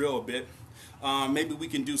up the drill a bit. Maybe we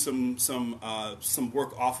can do some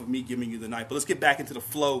work off of me giving you the knife. But let's get back into the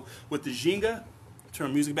flow with the ginga.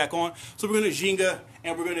 Turn music back on. So we're going to ginga,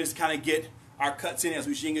 and we're going to just kind of get our cuts in as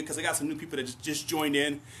we ginga, because I got some new people that just joined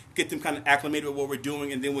in, get them kind of acclimated with what we're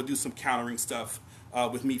doing, and then we'll do some countering stuff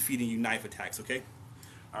with me feeding you knife attacks, okay?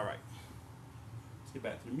 All right. Let's get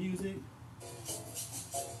back to the music.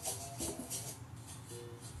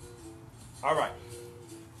 All right.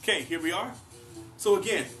 Okay, here we are. So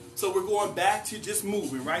again, so we're going back to just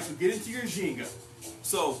moving, right? So get into your ginga.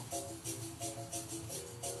 So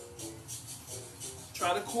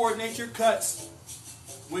try to coordinate your cuts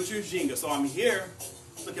with your ginga. So I'm here,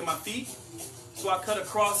 look at my feet. So I cut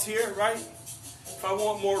across here, right? If I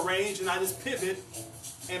want more range, and I just pivot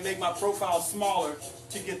and make my profile smaller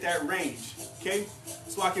to get that range, okay?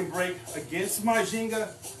 So I can break against my ginga,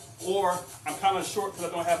 or I'm kind of short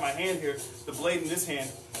because I don't have my hand here, the blade in this hand.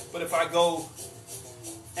 But if I go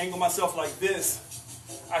angle myself like this,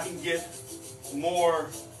 I can get more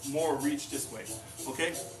reach this way,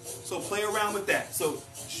 okay? So play around with that. So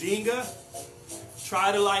ginga,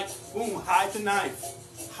 try to like, boom, hide the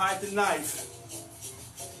knife,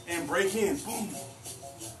 and break in, boom,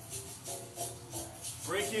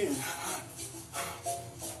 break in.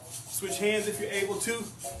 Switch hands if you're able to,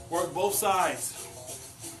 work both sides.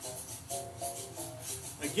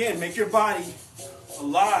 Again, make your body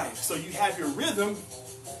alive so you have your rhythm,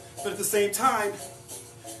 but at the same time,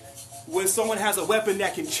 when someone has a weapon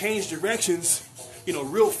that can change directions, you know,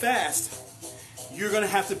 real fast, you're gonna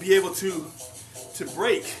have to be able to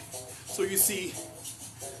break. So you see,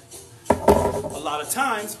 a lot of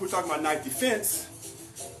times, we're talking about knife defense,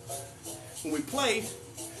 when we play,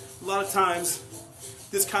 a lot of times,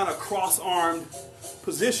 this kind of cross-armed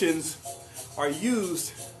positions are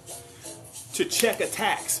used to check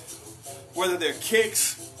attacks, whether they're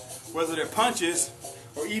kicks, whether they're punches,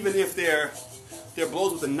 or even if they're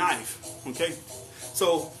blows with a knife, okay?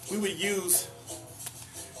 So we would use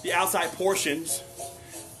the outside portions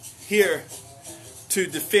here to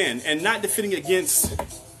defend, and not defending against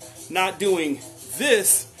not doing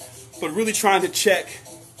this, but really trying to check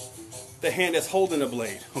the hand that's holding the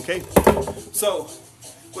blade, okay? So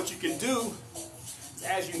what you can do is,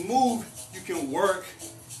 as you move, you can work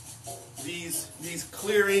these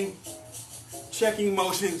clearing, checking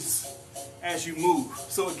motions as you move.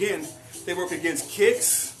 So again, they work against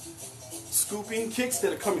kicks, scooping kicks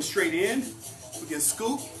that are coming straight in. We can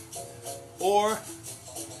scoop, or,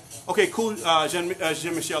 okay, cool,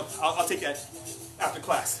 Jean-Michel, I'll take that after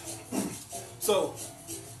class. So,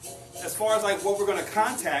 as far as like what we're going to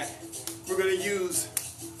contact, we're going to use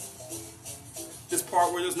this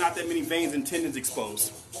part where there's not that many veins and tendons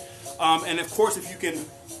exposed. And of course, if you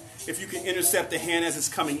can intercept the hand as it's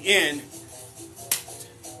coming in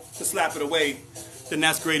to slap it away, then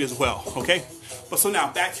that's great as well, okay? But so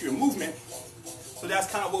now back to your movement. So that's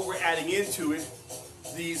kind of what we're adding into it.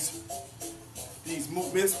 These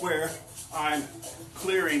movements where I'm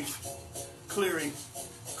clearing.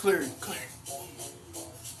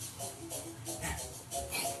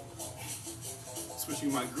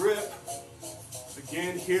 Switching my grip.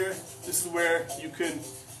 Again here, this is where you can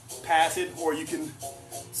pass it, or you can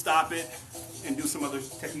stop it and do some other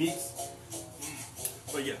techniques.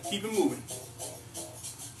 But yeah, keep it moving.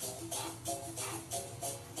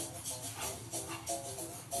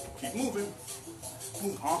 Keep moving.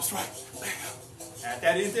 Boom, arm strike. Bam. Add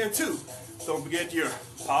that in there too. Don't forget your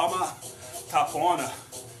palma, tapona.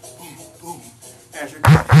 Boom, boom. As you're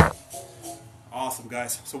going. Awesome,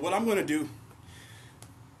 guys. So what I'm going to do,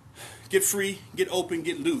 get free, get open,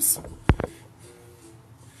 get loose.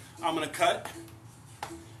 I'm going to cut.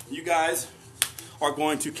 You guys are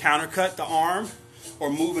going to countercut the arm, or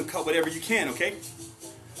move and cut whatever you can, okay?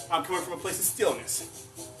 I'm coming from a place of stillness.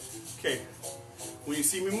 Okay, when you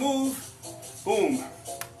see me move, boom,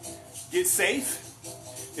 get safe.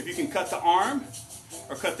 If you can cut the arm,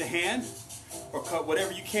 or cut the hand, or cut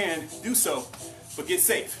whatever you can, do so, but get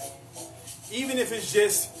safe. Even if it's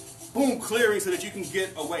just, boom, clearing so that you can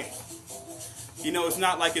get away. You know, it's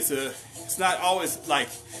not like it's not always like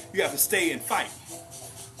you have to stay and fight.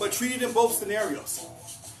 But treat it in both scenarios.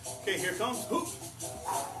 Okay, here it comes. Hoop.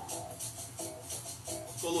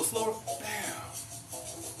 Go a little slower. Bam.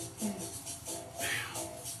 Bam.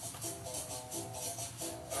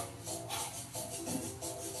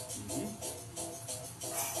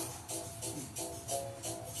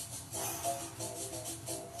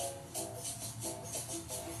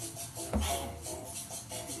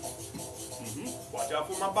 Watch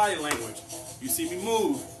out for my body language. You see me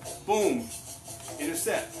move, boom,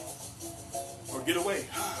 intercept, or get away.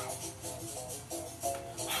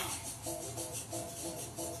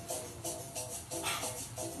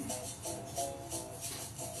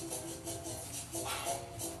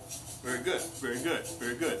 Very good, very good,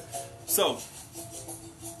 very good. So,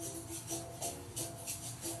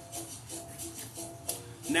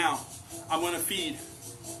 now I'm going to feed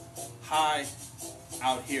high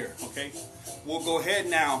out here, okay? We'll go ahead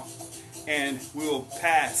now and we'll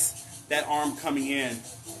pass that arm coming in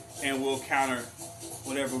and we'll counter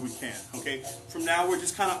whatever we can, okay? From now we're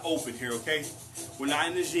just kind of open here, okay? We're not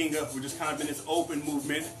in the Ginga, we're just kind of in this open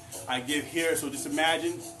movement. I give here, so just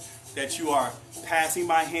imagine that you are passing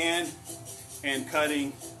by hand and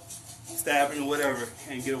cutting, stabbing, or whatever,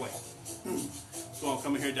 and get away. So I'm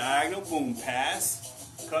coming here diagonal, boom,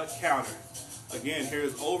 pass, cut, counter. Again,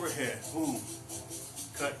 here's overhead, boom,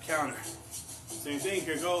 cut, counter. Same thing,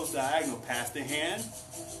 here goes diagonal, pass the hand,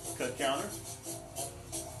 cut, counter,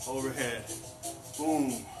 overhead,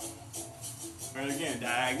 boom. And again,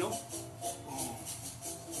 diagonal, boom,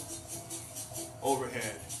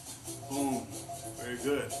 overhead, boom. Very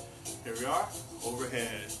good. Here we are,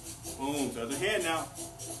 overhead, boom. To the other hand now,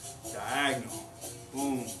 diagonal,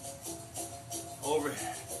 boom,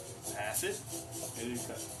 overhead, pass it, and then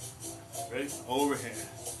cut. Ready? Overhead.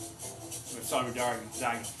 Sorry, diagonal,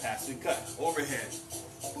 pass it and cut. Overhead,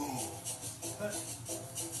 boom, cut,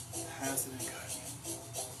 pass it and cut.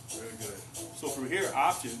 Very good. So from here,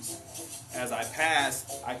 options. As I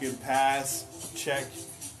pass, I can pass, check,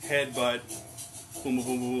 headbutt, boom, boom,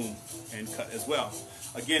 boom, boom, boom, and cut as well.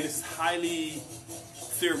 Again, this is highly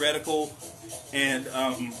theoretical and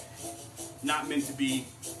not meant to be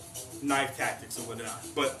knife tactics or whatnot.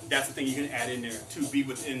 But that's the thing you can add in there to be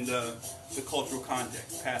within the cultural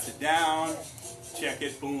context. Pass it down, check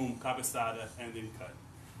it, boom, cabeçada, and then cut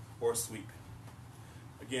or sweep.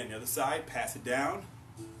 Again, the other side, pass it down,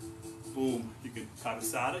 boom, you can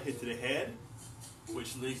cabeçada, hit to the head,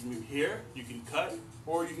 which leads me here. You can cut,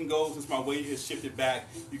 or you can go, since my weight is shifted back,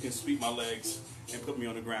 you can sweep my legs and put me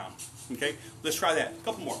on the ground. Okay, let's try that. A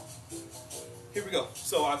couple more. Here we go.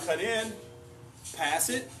 So I cut in, pass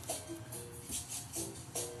it.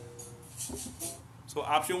 So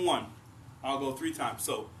option one, I'll go 3 times.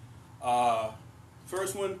 So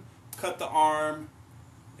first one, cut the arm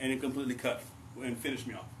and then completely cut and finish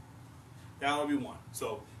me off. That will be 1.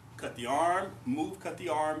 So cut the arm, move, cut the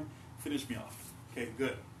arm, finish me off. Okay,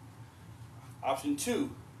 good. Option 2,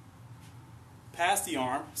 pass the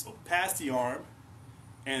arm. So pass the arm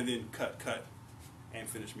and then cut, and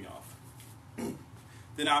finish me off.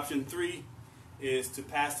 Then option 3 is to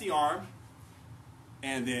pass the arm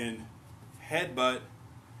and then headbutt.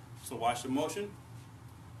 So watch the motion.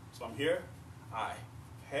 So I'm here, I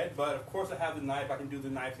headbutt. Of course I have the knife, I can do the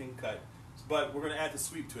knife and cut. But we're going to add the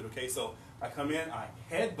sweep to it, okay? So I come in, I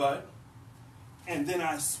headbutt, and then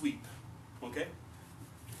I sweep, okay?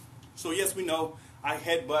 So yes, we know I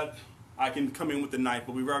headbutt, I can come in with the knife,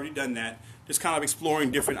 but we've already done that. Just kind of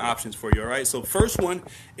exploring different options for you, all right? So first one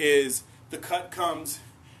is the cut comes,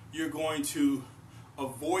 you're going to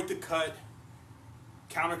avoid the cut,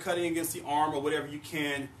 counter-cutting against the arm or whatever you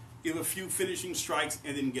can, give a few finishing strikes,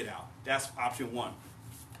 and then get out. That's option 1.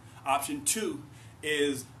 Option 2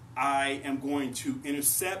 is I am going to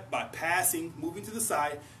intercept by passing, moving to the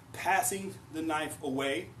side, passing the knife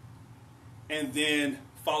away, and then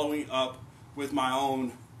following up with my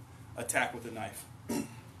own attack with the knife.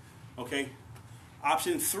 Okay?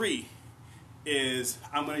 Option 3 is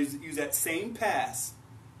I'm going to use that same pass,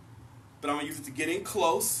 but I'm going to use it to get in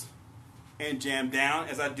close and jam down.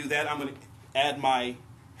 As I do that, I'm going to add my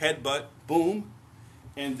headbutt, boom,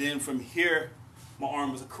 and then from here, my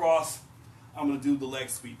arm is across, I'm going to do the leg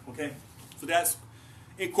sweep, okay? So that's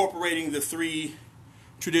incorporating the 3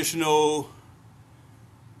 traditional,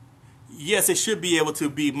 yes, it should be able to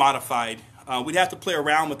be modified. We'd have to play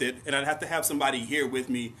around with it, and I'd have to have somebody here with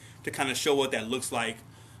me to kind of show what that looks like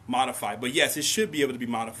modified. But yes, it should be able to be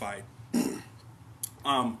modified.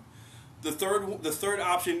 The third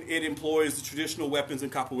option, it employs the traditional weapons in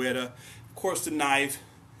capoeira, of course the knife,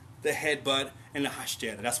 the headbutt, and the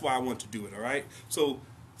rasteira. That's why I want to do it, all right? So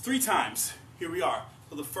 3 times, here we are.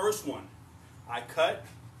 So the first one, I cut,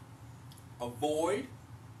 avoid,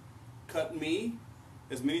 cut me,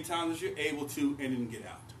 as many times as you're able to, and then get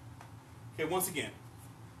out. Okay, once again.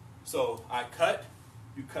 So I cut,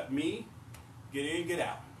 you cut me, get in, get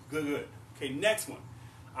out. Good, good. Okay, next one.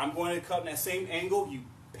 I'm going to cut in that same angle, you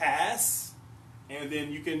pass, and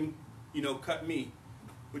then you can, cut me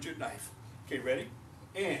with your knife. Okay, ready?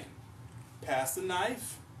 And pass the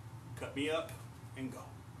knife, cut me up, and go.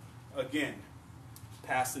 Again,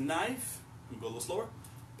 pass the knife. You go a little slower.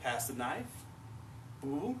 Pass the knife,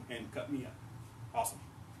 boom, and cut me up. Awesome.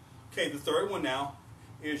 Okay, the third one now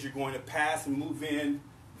is you're going to pass and move in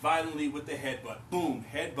violently with the headbutt. Boom,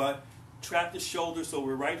 headbutt. Trap the shoulder so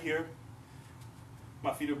we're right here.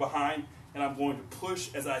 My feet are behind, and I'm going to push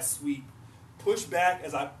as I sweep. Push back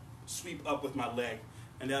as I sweep up with my leg,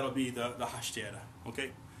 and that'll be the hashtiera.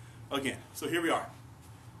 Okay? Again, so here we are.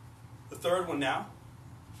 The third one now.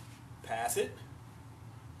 Pass it.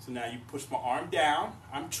 So now you push my arm down.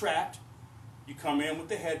 I'm trapped. You come in with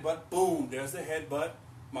the headbutt. Boom, there's the headbutt.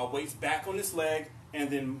 My weight's back on this leg, and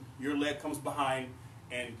then your leg comes behind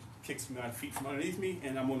and kicks my feet from underneath me,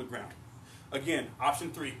 and I'm on the ground. Again,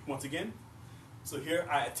 option 3, once again. So here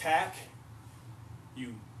I attack.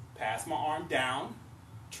 You pass my arm down,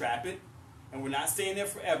 trap it, and we're not staying there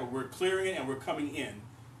forever. We're clearing it and we're coming in.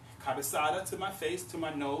 Cabezada to my face, to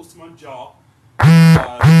my nose, to my jaw.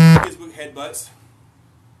 With headbutts.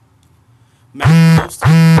 Mouth closed.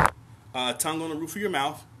 Tongue on the roof of your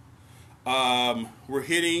mouth. We're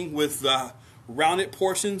hitting with the rounded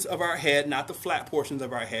portions of our head, not the flat portions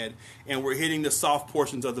of our head, and we're hitting the soft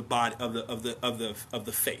portions of the body of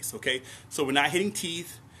the face. Okay, so we're not hitting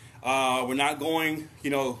teeth. We're not going,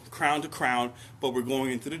 crown to crown, but we're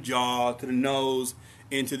going into the jaw, to the nose,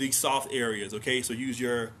 into these soft areas. Okay, so use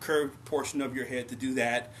your curved portion of your head to do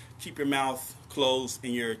that. Keep your mouth closed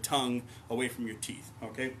and your tongue away from your teeth.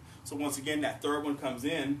 Okay, so once again, that third one comes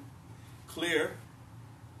in, clear,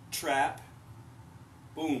 trap,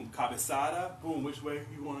 boom, cabezada, boom, which way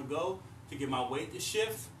you want to go to get my weight to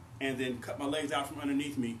shift, and then cut my legs out from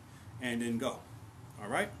underneath me, and then go. All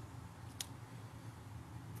right.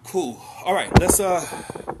 Cool. All right. Let's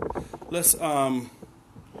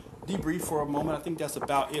debrief for a moment. I think that's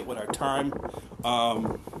about it with our time.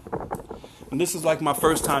 And this is like my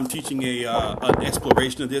first time teaching an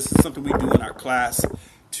exploration of this. It's something we do in our class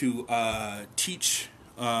to teach.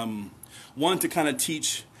 One, to kind of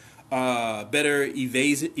teach better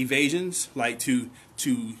evasions, like to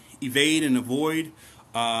evade and avoid,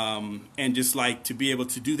 and just like to be able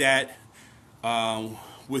to do that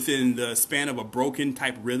within the span of a broken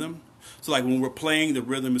type rhythm. So like when we're playing, the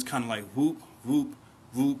rhythm is kind of like whoop, whoop,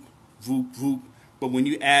 whoop, whoop, whoop. But when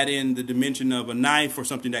you add in the dimension of a knife or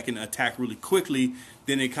something that can attack really quickly,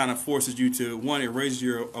 then it kind of forces you to, one, it raises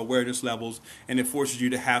your awareness levels, and it forces you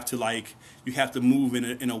to have to you have to move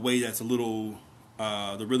in a way that's a little,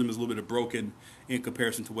 the rhythm is a little bit broken in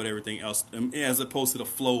comparison to what everything else, as opposed to the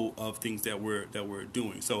flow of things that we're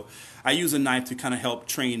doing. So I use a knife to kind of help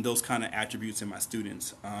train those kind of attributes in my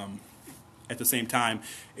students. At the same time,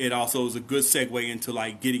 it also is a good segue into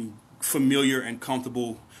like getting familiar and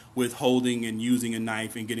comfortable with holding and using a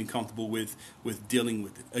knife and getting comfortable with dealing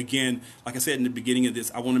with it. Again, like I said in the beginning of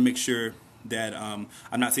this, I want to make sure that I'm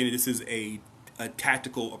not saying that this is a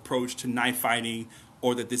tactical approach to knife fighting,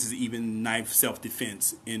 or that this is even knife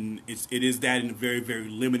self-defense. It is that in a very, very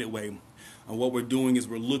limited way. And what we're doing is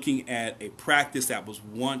we're looking at a practice that was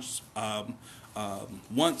once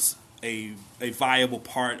a viable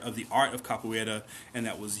part of the art of capoeira, and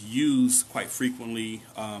that was used quite frequently,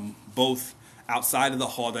 both outside of the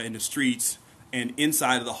roda in the streets and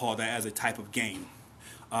inside of the roda as a type of game.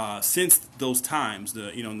 Since those times,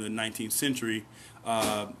 in the 19th century,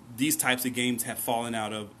 these types of games have fallen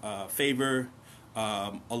out of favor.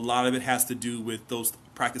 A lot of it has to do with those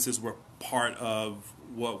practices were part of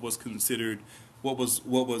what was considered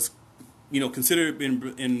considered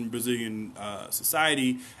in Brazilian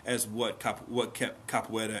society as what kept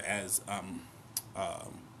capoeira as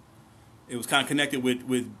it was kind of connected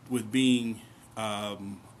with being a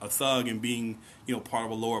thug and being part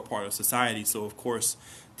of a lower part of society. So of course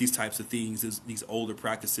these types of things, these older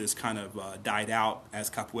practices kind of died out as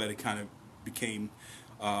capoeira kind of became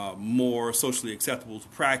more socially acceptable to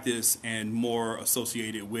practice and more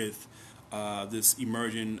associated with this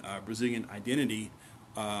emerging Brazilian identity.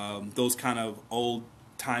 Those kind of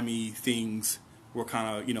old-timey things were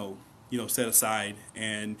kind of set aside,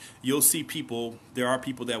 and you'll see people. There are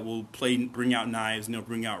people that will bring out knives and they'll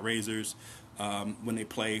bring out razors when they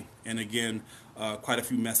play. And again, quite a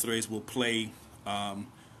few mestres will play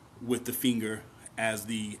with the finger as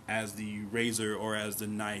the razor or as the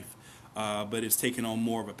knife, but it's taken on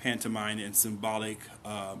more of a pantomime and symbolic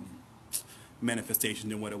manifestation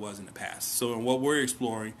than what it was in the past. So what we're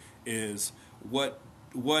exploring is what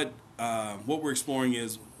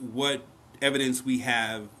evidence we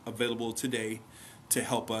have available today to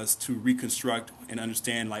help us to reconstruct and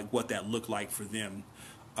understand like what that looked like for them.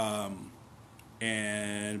 But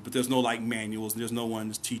there's no like manuals, and there's no one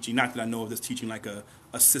that's teaching, not that I know of, that's teaching like a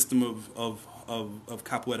system of of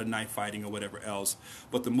capoeira knife fighting or whatever else,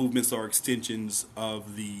 but the movements are extensions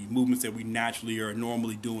of the movements that we naturally are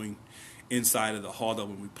normally doing inside of the roda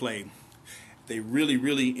when we play. They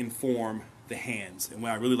really inform the hands, and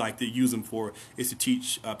what I really like to use them for is to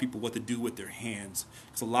teach people what to do with their hands,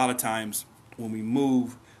 because a lot of times when we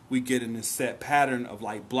move, we get in a set pattern of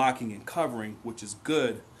like blocking and covering, which is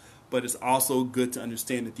good, but it's also good to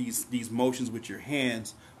understand that these motions with your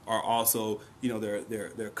hands are also, you know,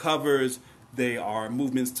 they're covers, they are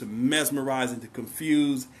movements to mesmerize and to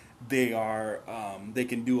confuse. They are they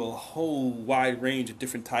can do a whole wide range of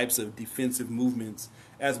different types of defensive movements,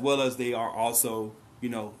 as well as they are also, you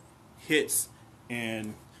know, hits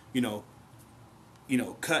and you know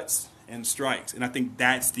cuts and strikes. And I think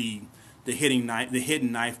that's the hidden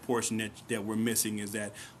knife portion that we're missing, is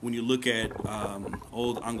that when you look at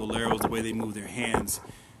old Angoleros, the way they move their hands,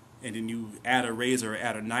 and then you add a razor or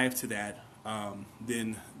add a knife to that,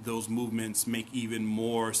 then those movements make even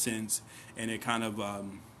more sense, and it kind of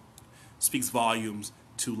speaks volumes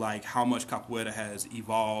to like how much capoeira has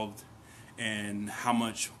evolved and how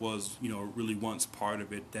much was, you know, really once part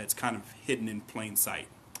of it that's kind of hidden in plain sight.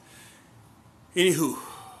 Anywho,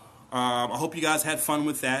 I hope you guys had fun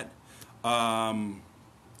with that.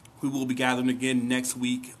 We will be gathering again next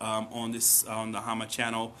week on the HAMA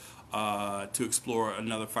channel to explore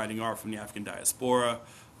another fighting art from the African diaspora,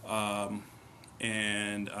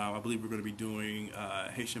 and I believe we're going to be doing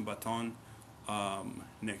Haitian Baton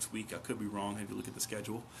next week. I could be wrong. I have to look at the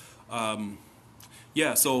schedule.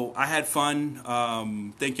 Yeah, so I had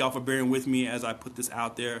fun. Thank y'all for bearing with me as I put this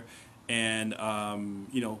out there, and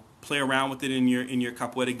you know, play around with it in your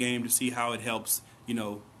capoeira game to see how it helps,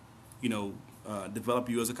 develop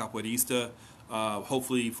you as a capoeirista.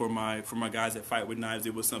 Hopefully for my guys that fight with knives,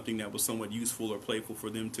 it was something that was somewhat useful or playful for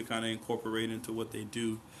them to kind of incorporate into what they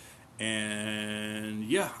do. And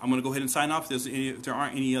yeah, I'm gonna go ahead and sign off. If there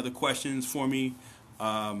aren't any other questions for me,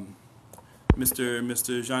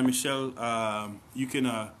 Mr. Jean-Michel, you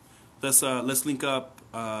can let's link up.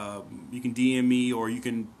 You can DM me, or you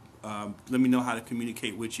can let me know how to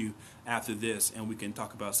communicate with you after this, and we can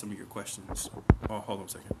talk about some of your questions. Oh, hold on a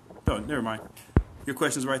second. No, never mind. Your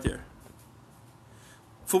question's right there.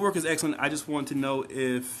 Footwork is excellent. I just want to know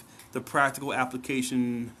if the practical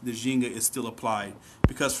application, the ginga, is still applied.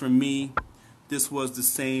 Because for me, this was the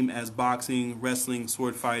same as boxing, wrestling,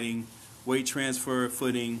 sword fighting, weight transfer,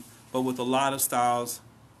 footing, but with a lot of styles,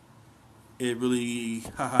 it really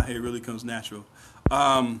comes natural.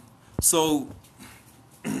 So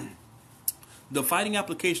the fighting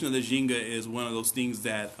application of the ginga is one of those things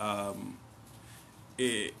that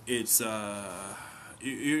you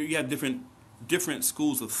have different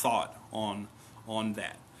schools of thought on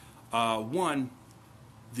that. One,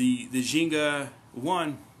 the ginga.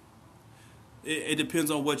 One, it depends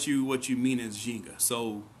on what you mean as ginga.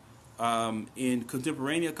 So in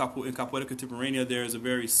Capoeira Contemporânea, there is a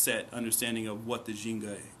very set understanding of what the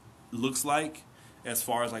ginga looks like, as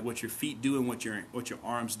far as like what your feet do and what your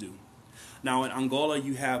arms do. Now in Angola,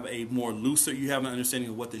 you have you have an understanding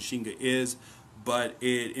of what the ginga is, but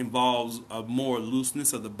it involves a more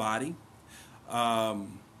looseness of the body.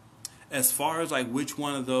 As far as like which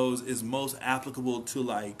one of those is most applicable to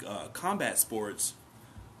like combat sports,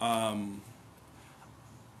 I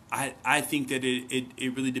think that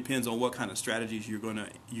it really depends on what kind of strategies you're gonna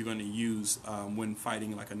use when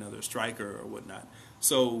fighting like another striker or whatnot.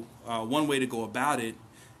 So one way to go about it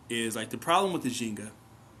is, like, the problem with the ginga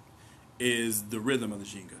is the rhythm of the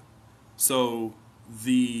ginga. So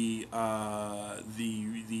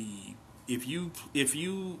if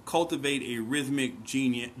you cultivate a rhythmic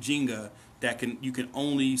ginga that you can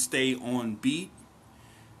only stay on beat,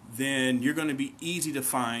 then you're going to be easy to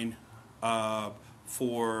find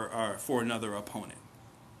for another opponent.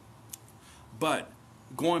 But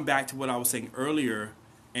going back to what I was saying earlier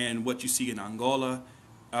and what you see in Angola,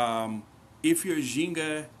 if your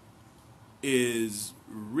ginga is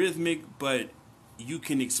rhythmic, but you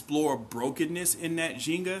can explore brokenness in that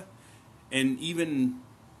ginga, and even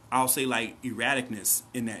I'll say like erraticness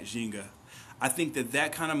in that ginga, I think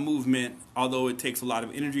that kind of movement, although it takes a lot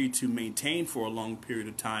of energy to maintain for a long period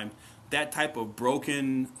of time, that type of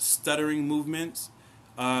broken, stuttering movements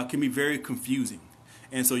can be very confusing.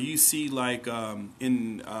 And so you see, like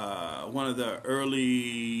in one of the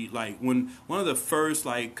early, like one of the first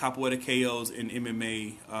like capoeira KOs in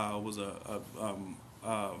MMA was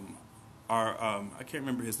I can't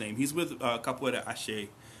remember his name. He's with Capoeira Ashe,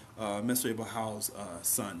 Mestre Bahal's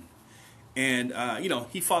son, and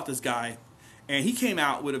he fought this guy, and he came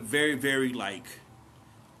out with a very, very like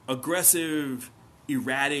aggressive,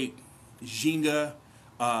 erratic ginga,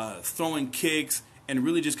 throwing kicks, and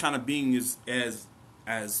really just kind of being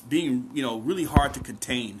as being, you know, really hard to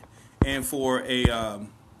contain. And for a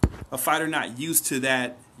fighter not used to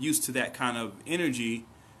that kind of energy,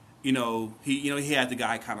 he had the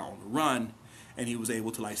guy kind of on the run, and he was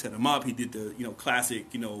able to like set him up. He did the classic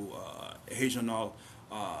regional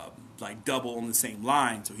like double on the same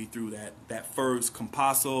line. So he threw that first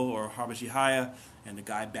compasso or habashihaya, and the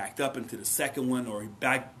guy backed up into the second one, or he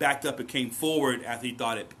backed up and came forward after he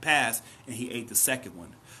thought it passed, and he ate the second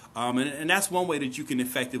one. And that's one way that you can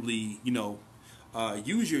effectively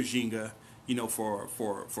use your Ginga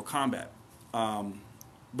for combat.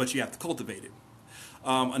 But you have to cultivate it.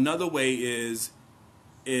 Another way is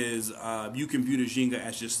you can view the Ginga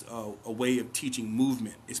as just a way of teaching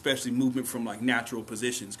movement, especially movement from like natural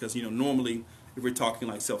positions. Because normally, if we're talking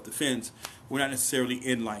like self-defense, we're not necessarily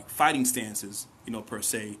in like fighting stances, per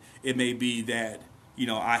se. It may be that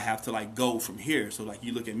I have to like go from here. So like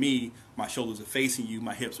you look at me, my shoulders are facing you,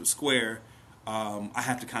 my hips are square. I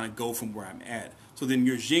have to kind of go from where I'm at. So then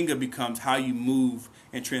your Ginga becomes how you move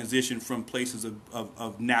and transition from places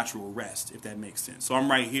of natural rest, if that makes sense. So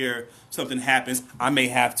I'm right here, something happens, I may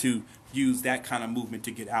have to use that kind of movement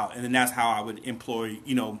to get out. And then that's how I would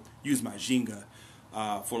use my Ginga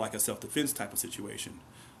for like a self-defense type of situation.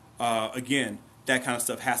 Again, that kind of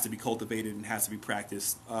stuff has to be cultivated and has to be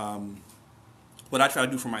practiced. What I try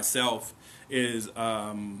to do for myself is,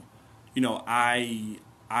 I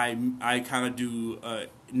kind of do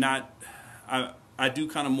I do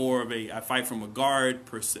kind of more of I fight from a guard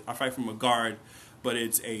per se. I fight from a guard, but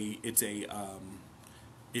it's a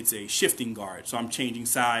shifting guard. So I'm changing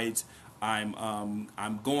sides.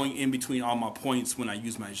 I'm going in between all my points when I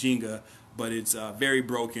use my Ginga, but it's very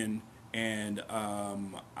broken. And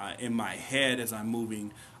in my head as I'm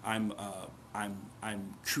moving, I'm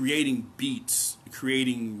creating beats,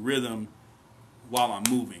 creating rhythm while I'm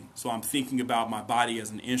moving. So I'm thinking about my body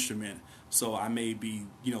as an instrument. So I may be,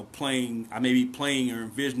 playing or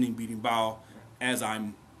envisioning beating bao as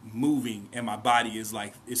I'm moving, and my body is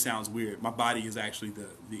like, it sounds weird, my body is actually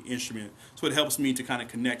the instrument. So it helps me to kind of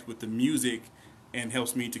connect with the music, and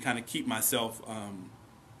helps me to kind of keep myself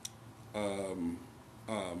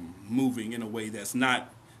moving in a way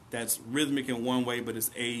that's rhythmic in one way, but it's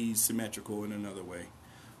asymmetrical in another way.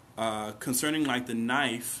 Concerning like the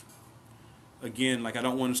knife, again, like I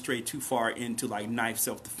don't want to stray too far into like knife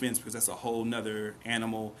self-defense, because that's a whole nother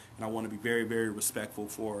animal, and I want to be very, very respectful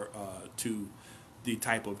to the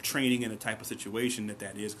type of training and the type of situation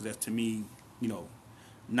that is, because that's, to me,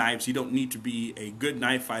 knives. You don't need to be a good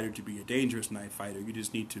knife fighter to be a dangerous knife fighter. You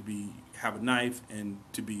just need to have a knife and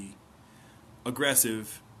to be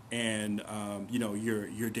aggressive, and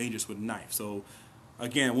you're dangerous with a knife. So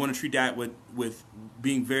again, I want to treat that with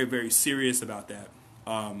being very, very serious about that.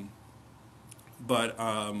 But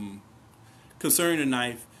concerning the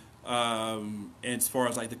knife, as far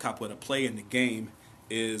as like the capoeira play in the game,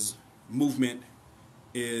 is movement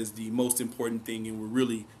is the most important thing, and we're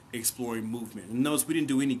really exploring movement. And notice we didn't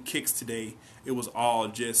do any kicks today. It was all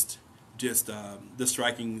just the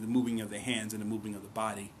striking, the moving of the hands, and the moving of the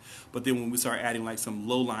body. But then when we start adding like some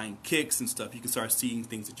low-lying kicks and stuff, you can start seeing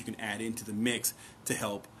things that you can add into the mix to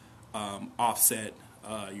help offset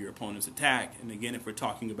your opponent's attack. And again, if we're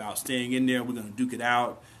talking about staying in there, we're going to duke it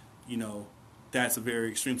out, that's a very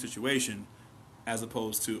extreme situation, as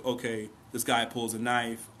opposed to, okay, this guy pulls a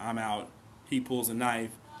knife, I'm out, he pulls a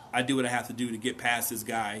knife, I do what I have to do to get past this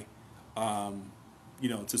guy,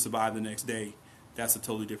 to survive the next day. That's a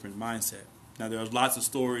totally different mindset. Now, there's lots of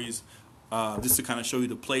stories just to kind of show you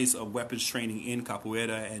the place of weapons training in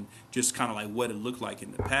Capoeira, and just kind of like what it looked like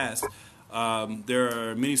in the past. There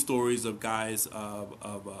are many stories of guys,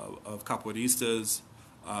 of capoeiristas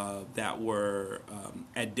that were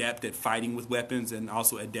adept at fighting with weapons, and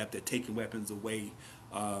also adept at taking weapons away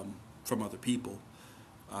from other people.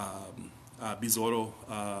 Besouro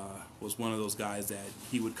was one of those guys that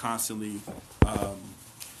he would constantly,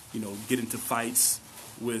 get into fights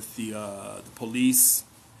with the police.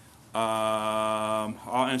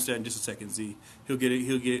 I'll answer that in just a second. Z.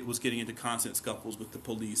 Was getting into constant scuffles with the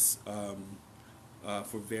police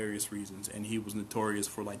for various reasons, and he was notorious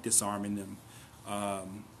for like disarming them,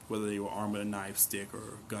 whether they were armed with a knife, stick,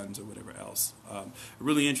 or guns, or whatever else. A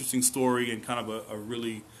really interesting story, and kind of a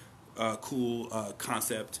really cool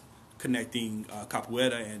concept connecting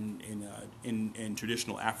capoeira and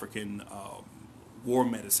traditional African war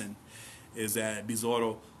medicine, is that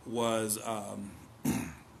Besouro was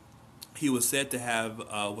he was said to have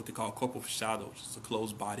what they call corpo fechado, which is a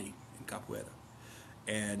closed body in capoeira.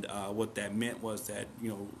 And what that meant was that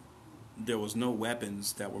there was no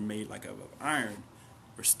weapons that were made like of iron,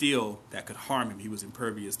 or steel that could harm him. He was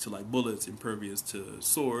impervious to like bullets, impervious to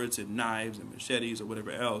swords and knives and machetes or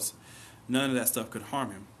whatever else. None of that stuff could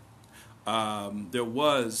harm him. There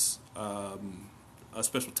was a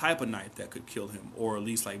special type of knife that could kill him, or at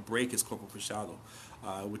least like break his corpo fechado,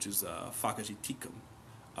 which is faca de ticum.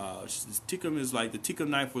 Ticum is like, the ticum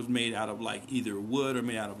knife was made out of like either wood or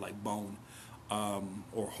made out of like bone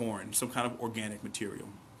or horn, some kind of organic material.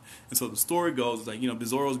 And so the story goes, like,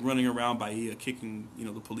 Besouro running around Bahia kicking,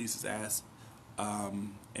 the police's ass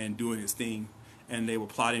and doing his thing, and they were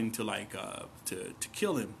plotting to like to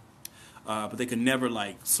kill him, but they could never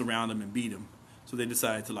like surround him and beat him. So they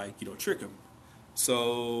decided to like trick him.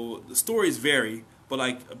 So the stories vary, but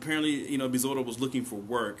like apparently Besouro was looking for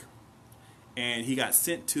work, and he got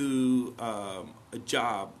sent to a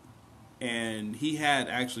job, and he had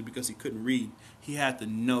actually, because he couldn't read, he had the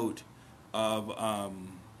note of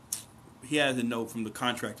from the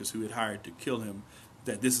contractors who had hired to kill him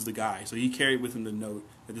that this is the guy. So he carried with him the note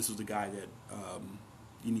that this was the guy that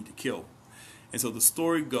you need to kill. And so the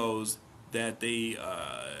story goes that they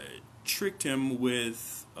tricked him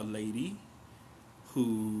with a lady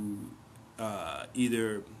who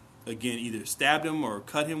either stabbed him or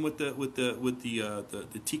cut him with the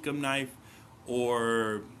ticum knife,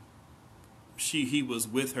 or he was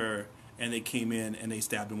with her and they came in and they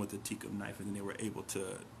stabbed him with the ticum knife, and then they were able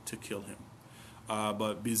to kill him.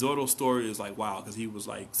 But Besouro's story is like wow, because he was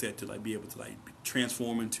like said to like be able to like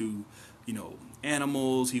transform into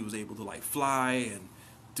animals. He was able to like fly and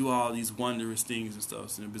do all these wondrous things and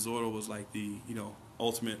stuff. And Besouro was like the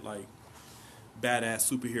ultimate like badass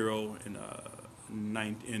superhero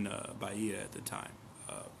in Bahia at the time.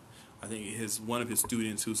 I think one of his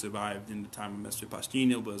students who survived in the time of Mestre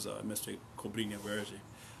Pastinha was Mestre Cobrinha Verde,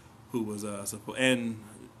 who was and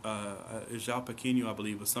João Pequeno, I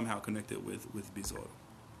believe, was somehow connected with Besouro.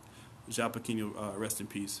 João Pequeno, rest in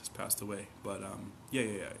peace, has passed away. But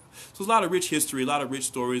yeah. So there's a lot of rich history, a lot of rich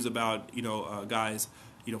stories about guys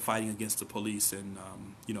fighting against the police and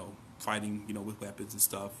fighting with weapons and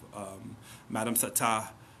stuff. Madame Sata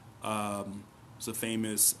was a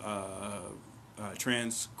famous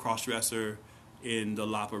trans cross-dresser in the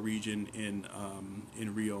Lapa region in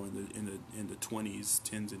Rio in the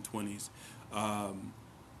 10s and 20s.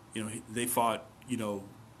 They fought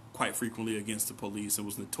quite frequently against the police and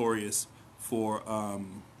was notorious for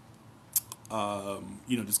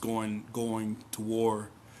just going to war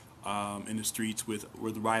in the streets with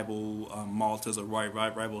rival Maltas or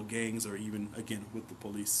rival gangs, or even again with the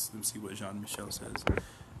police. Let me see what Jean-Michel says.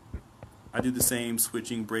 I did the same,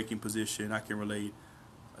 switching, breaking position. I can relate.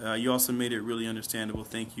 You also made it really understandable.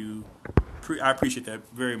 Thank you. I appreciate that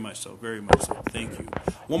very much so. Very much so. Thank you.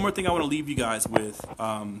 One more thing I want to leave you guys with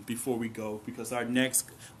before we go, because we're going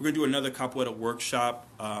to do another Capoeira workshop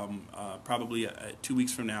probably 2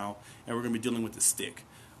 weeks from now, and we're going to be dealing with the stick.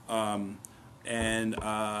 I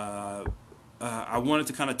wanted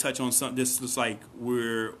to kind of touch on something. This is like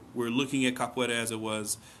we're looking at Capoeira as it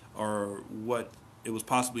was, or what it was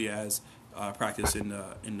possibly as practiced in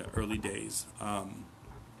the early days.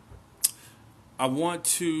 I wanted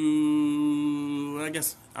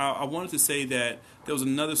to say that there was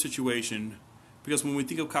another situation, because when we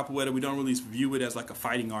think of Capoeira, we don't really view it as like a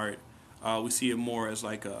fighting art. We see it more as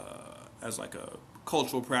like a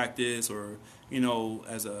cultural practice, or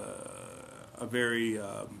as a very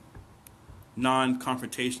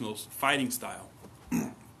non-confrontational fighting style.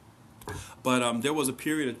 But there was a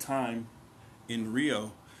period of time in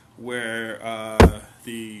Rio where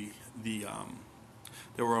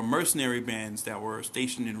there were mercenary bands that were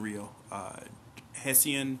stationed in Rio,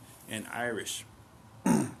 Hessian and Irish.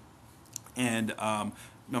 And now,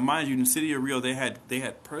 mind you, in the city of Rio, they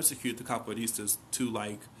had persecuted the Capoeiristas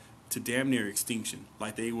to damn near extinction.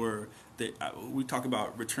 Like we talk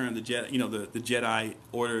about Return of the Jedi, the Jedi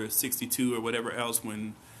Order 62 or whatever else,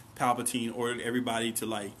 when Palpatine ordered everybody to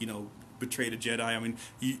betray the Jedi. I mean,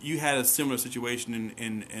 you had a similar situation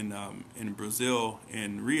in Brazil,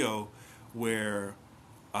 in Rio, where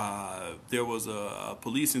there was a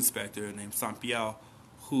police inspector named Sampiel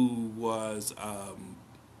who was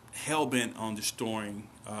hell-bent on destroying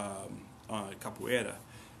Capoeira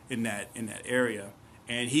in that area,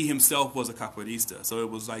 and he himself was a Capoeirista. So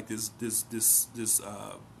it was like this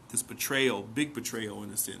betrayal, big betrayal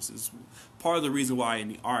in a sense. It's part of the reason why in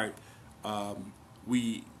the art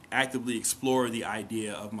we actively explore the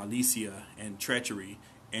idea of malicia and treachery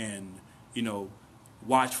and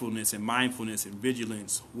watchfulness and mindfulness and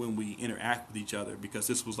vigilance when we interact with each other, because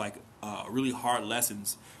this was like really hard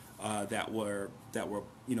lessons that the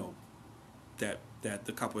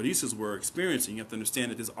Capoeiristas were experiencing. You have to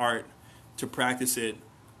understand that this art, to practice it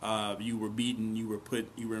you were beaten, you were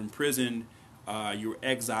imprisoned, you were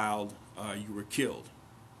exiled, you were killed.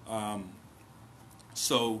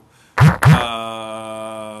 So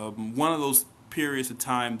one of those periods of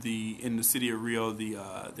time, in the city of Rio,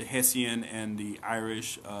 the Hessian and the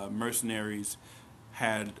Irish mercenaries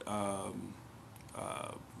had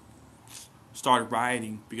started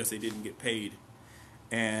rioting because they didn't get paid,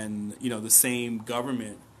 and the same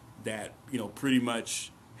government that pretty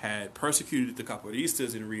much had persecuted the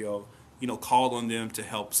Capoeiristas in Rio, called on them to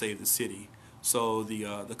help save the city. So the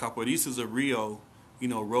Capoeiristas of Rio,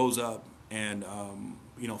 rose up and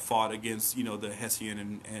fought against the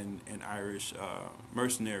Hessian and Irish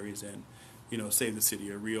mercenaries, and saved the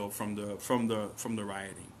city of Rio from the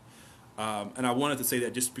rioting. And I wanted to say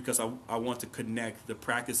that just because I want to connect the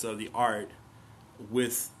practice of the art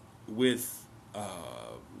with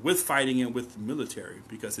fighting and with the military,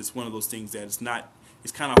 because it's one of those things that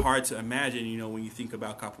it's kind of hard to imagine, when you think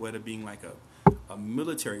about capoeira being like a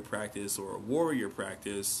military practice or a warrior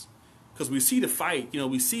practice, because we see the fight,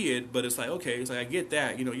 we see it, but it's like, okay, it's like, I get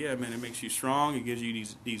that, yeah, man, it makes you strong, it gives you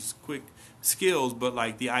these quick skills, but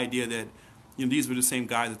like the idea that, these were the same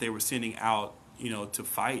guys that they were sending out, to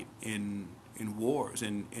fight in wars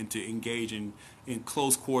and to engage in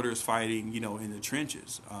close quarters fighting, in the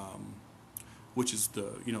trenches, which is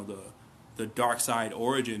the dark side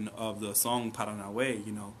origin of the song Paranauê.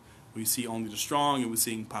 We see only the strong, and we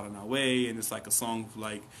sing Paranauê, and it's like a song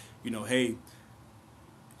like, hey,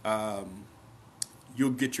 you'll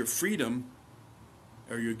get your freedom,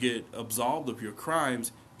 or you'll get absolved of your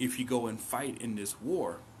crimes if you go and fight in this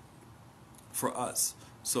war for us.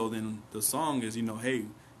 So then the song is, hey,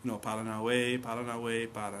 Paranauê, Paranauê,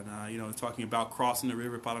 Paraná, talking about crossing the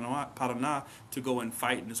river Paraná to go and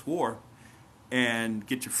fight in this war and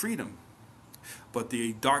get your freedom. But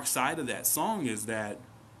the dark side of that song is that,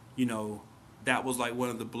 that was like one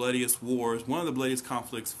of the bloodiest wars, one of the bloodiest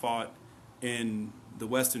conflicts fought in the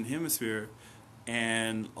Western Hemisphere,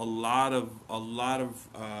 and a lot of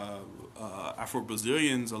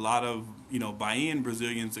Afro-Brazilians, a lot of Bahian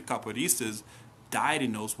Brazilians, the Capoeiristas, died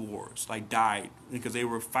in those wars, died because they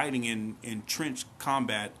were fighting in trench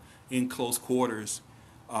combat in close quarters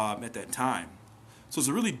at that time. So it's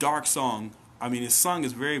a really dark song. I mean, his song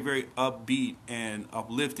is very, very upbeat and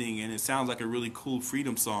uplifting, and it sounds like a really cool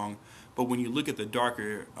freedom song. But when you look at the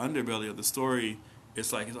darker underbelly of the story,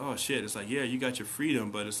 it's like, oh shit, it's like, yeah, you got your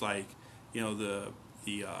freedom, but it's like,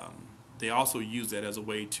 they also use that as a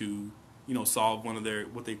way to, solve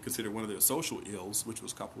what they consider one of their social ills, which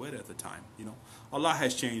was capoeira at the time. A lot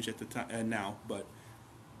has changed at the time and now, but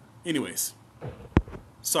anyways,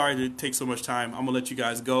 sorry to take so much time. I'm gonna let you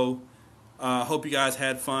guys go. Hope you guys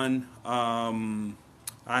had fun. I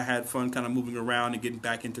had fun kind of moving around and getting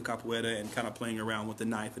back into capoeira and kind of playing around with the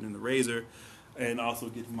knife and then the razor, and also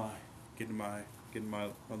getting my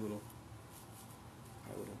little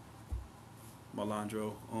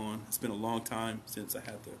malandro on. It's been a long time since I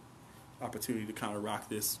had the opportunity to kind of rock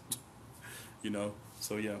this,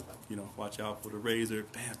 So yeah, watch out for the razor.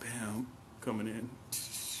 Bam, bam, coming in.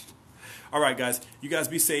 All right, guys. You guys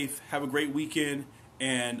be safe. Have a great weekend.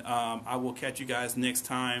 And I will catch you guys next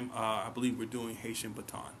time. I believe we're doing Haitian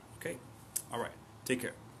Baton. Okay? All right. Take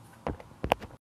care.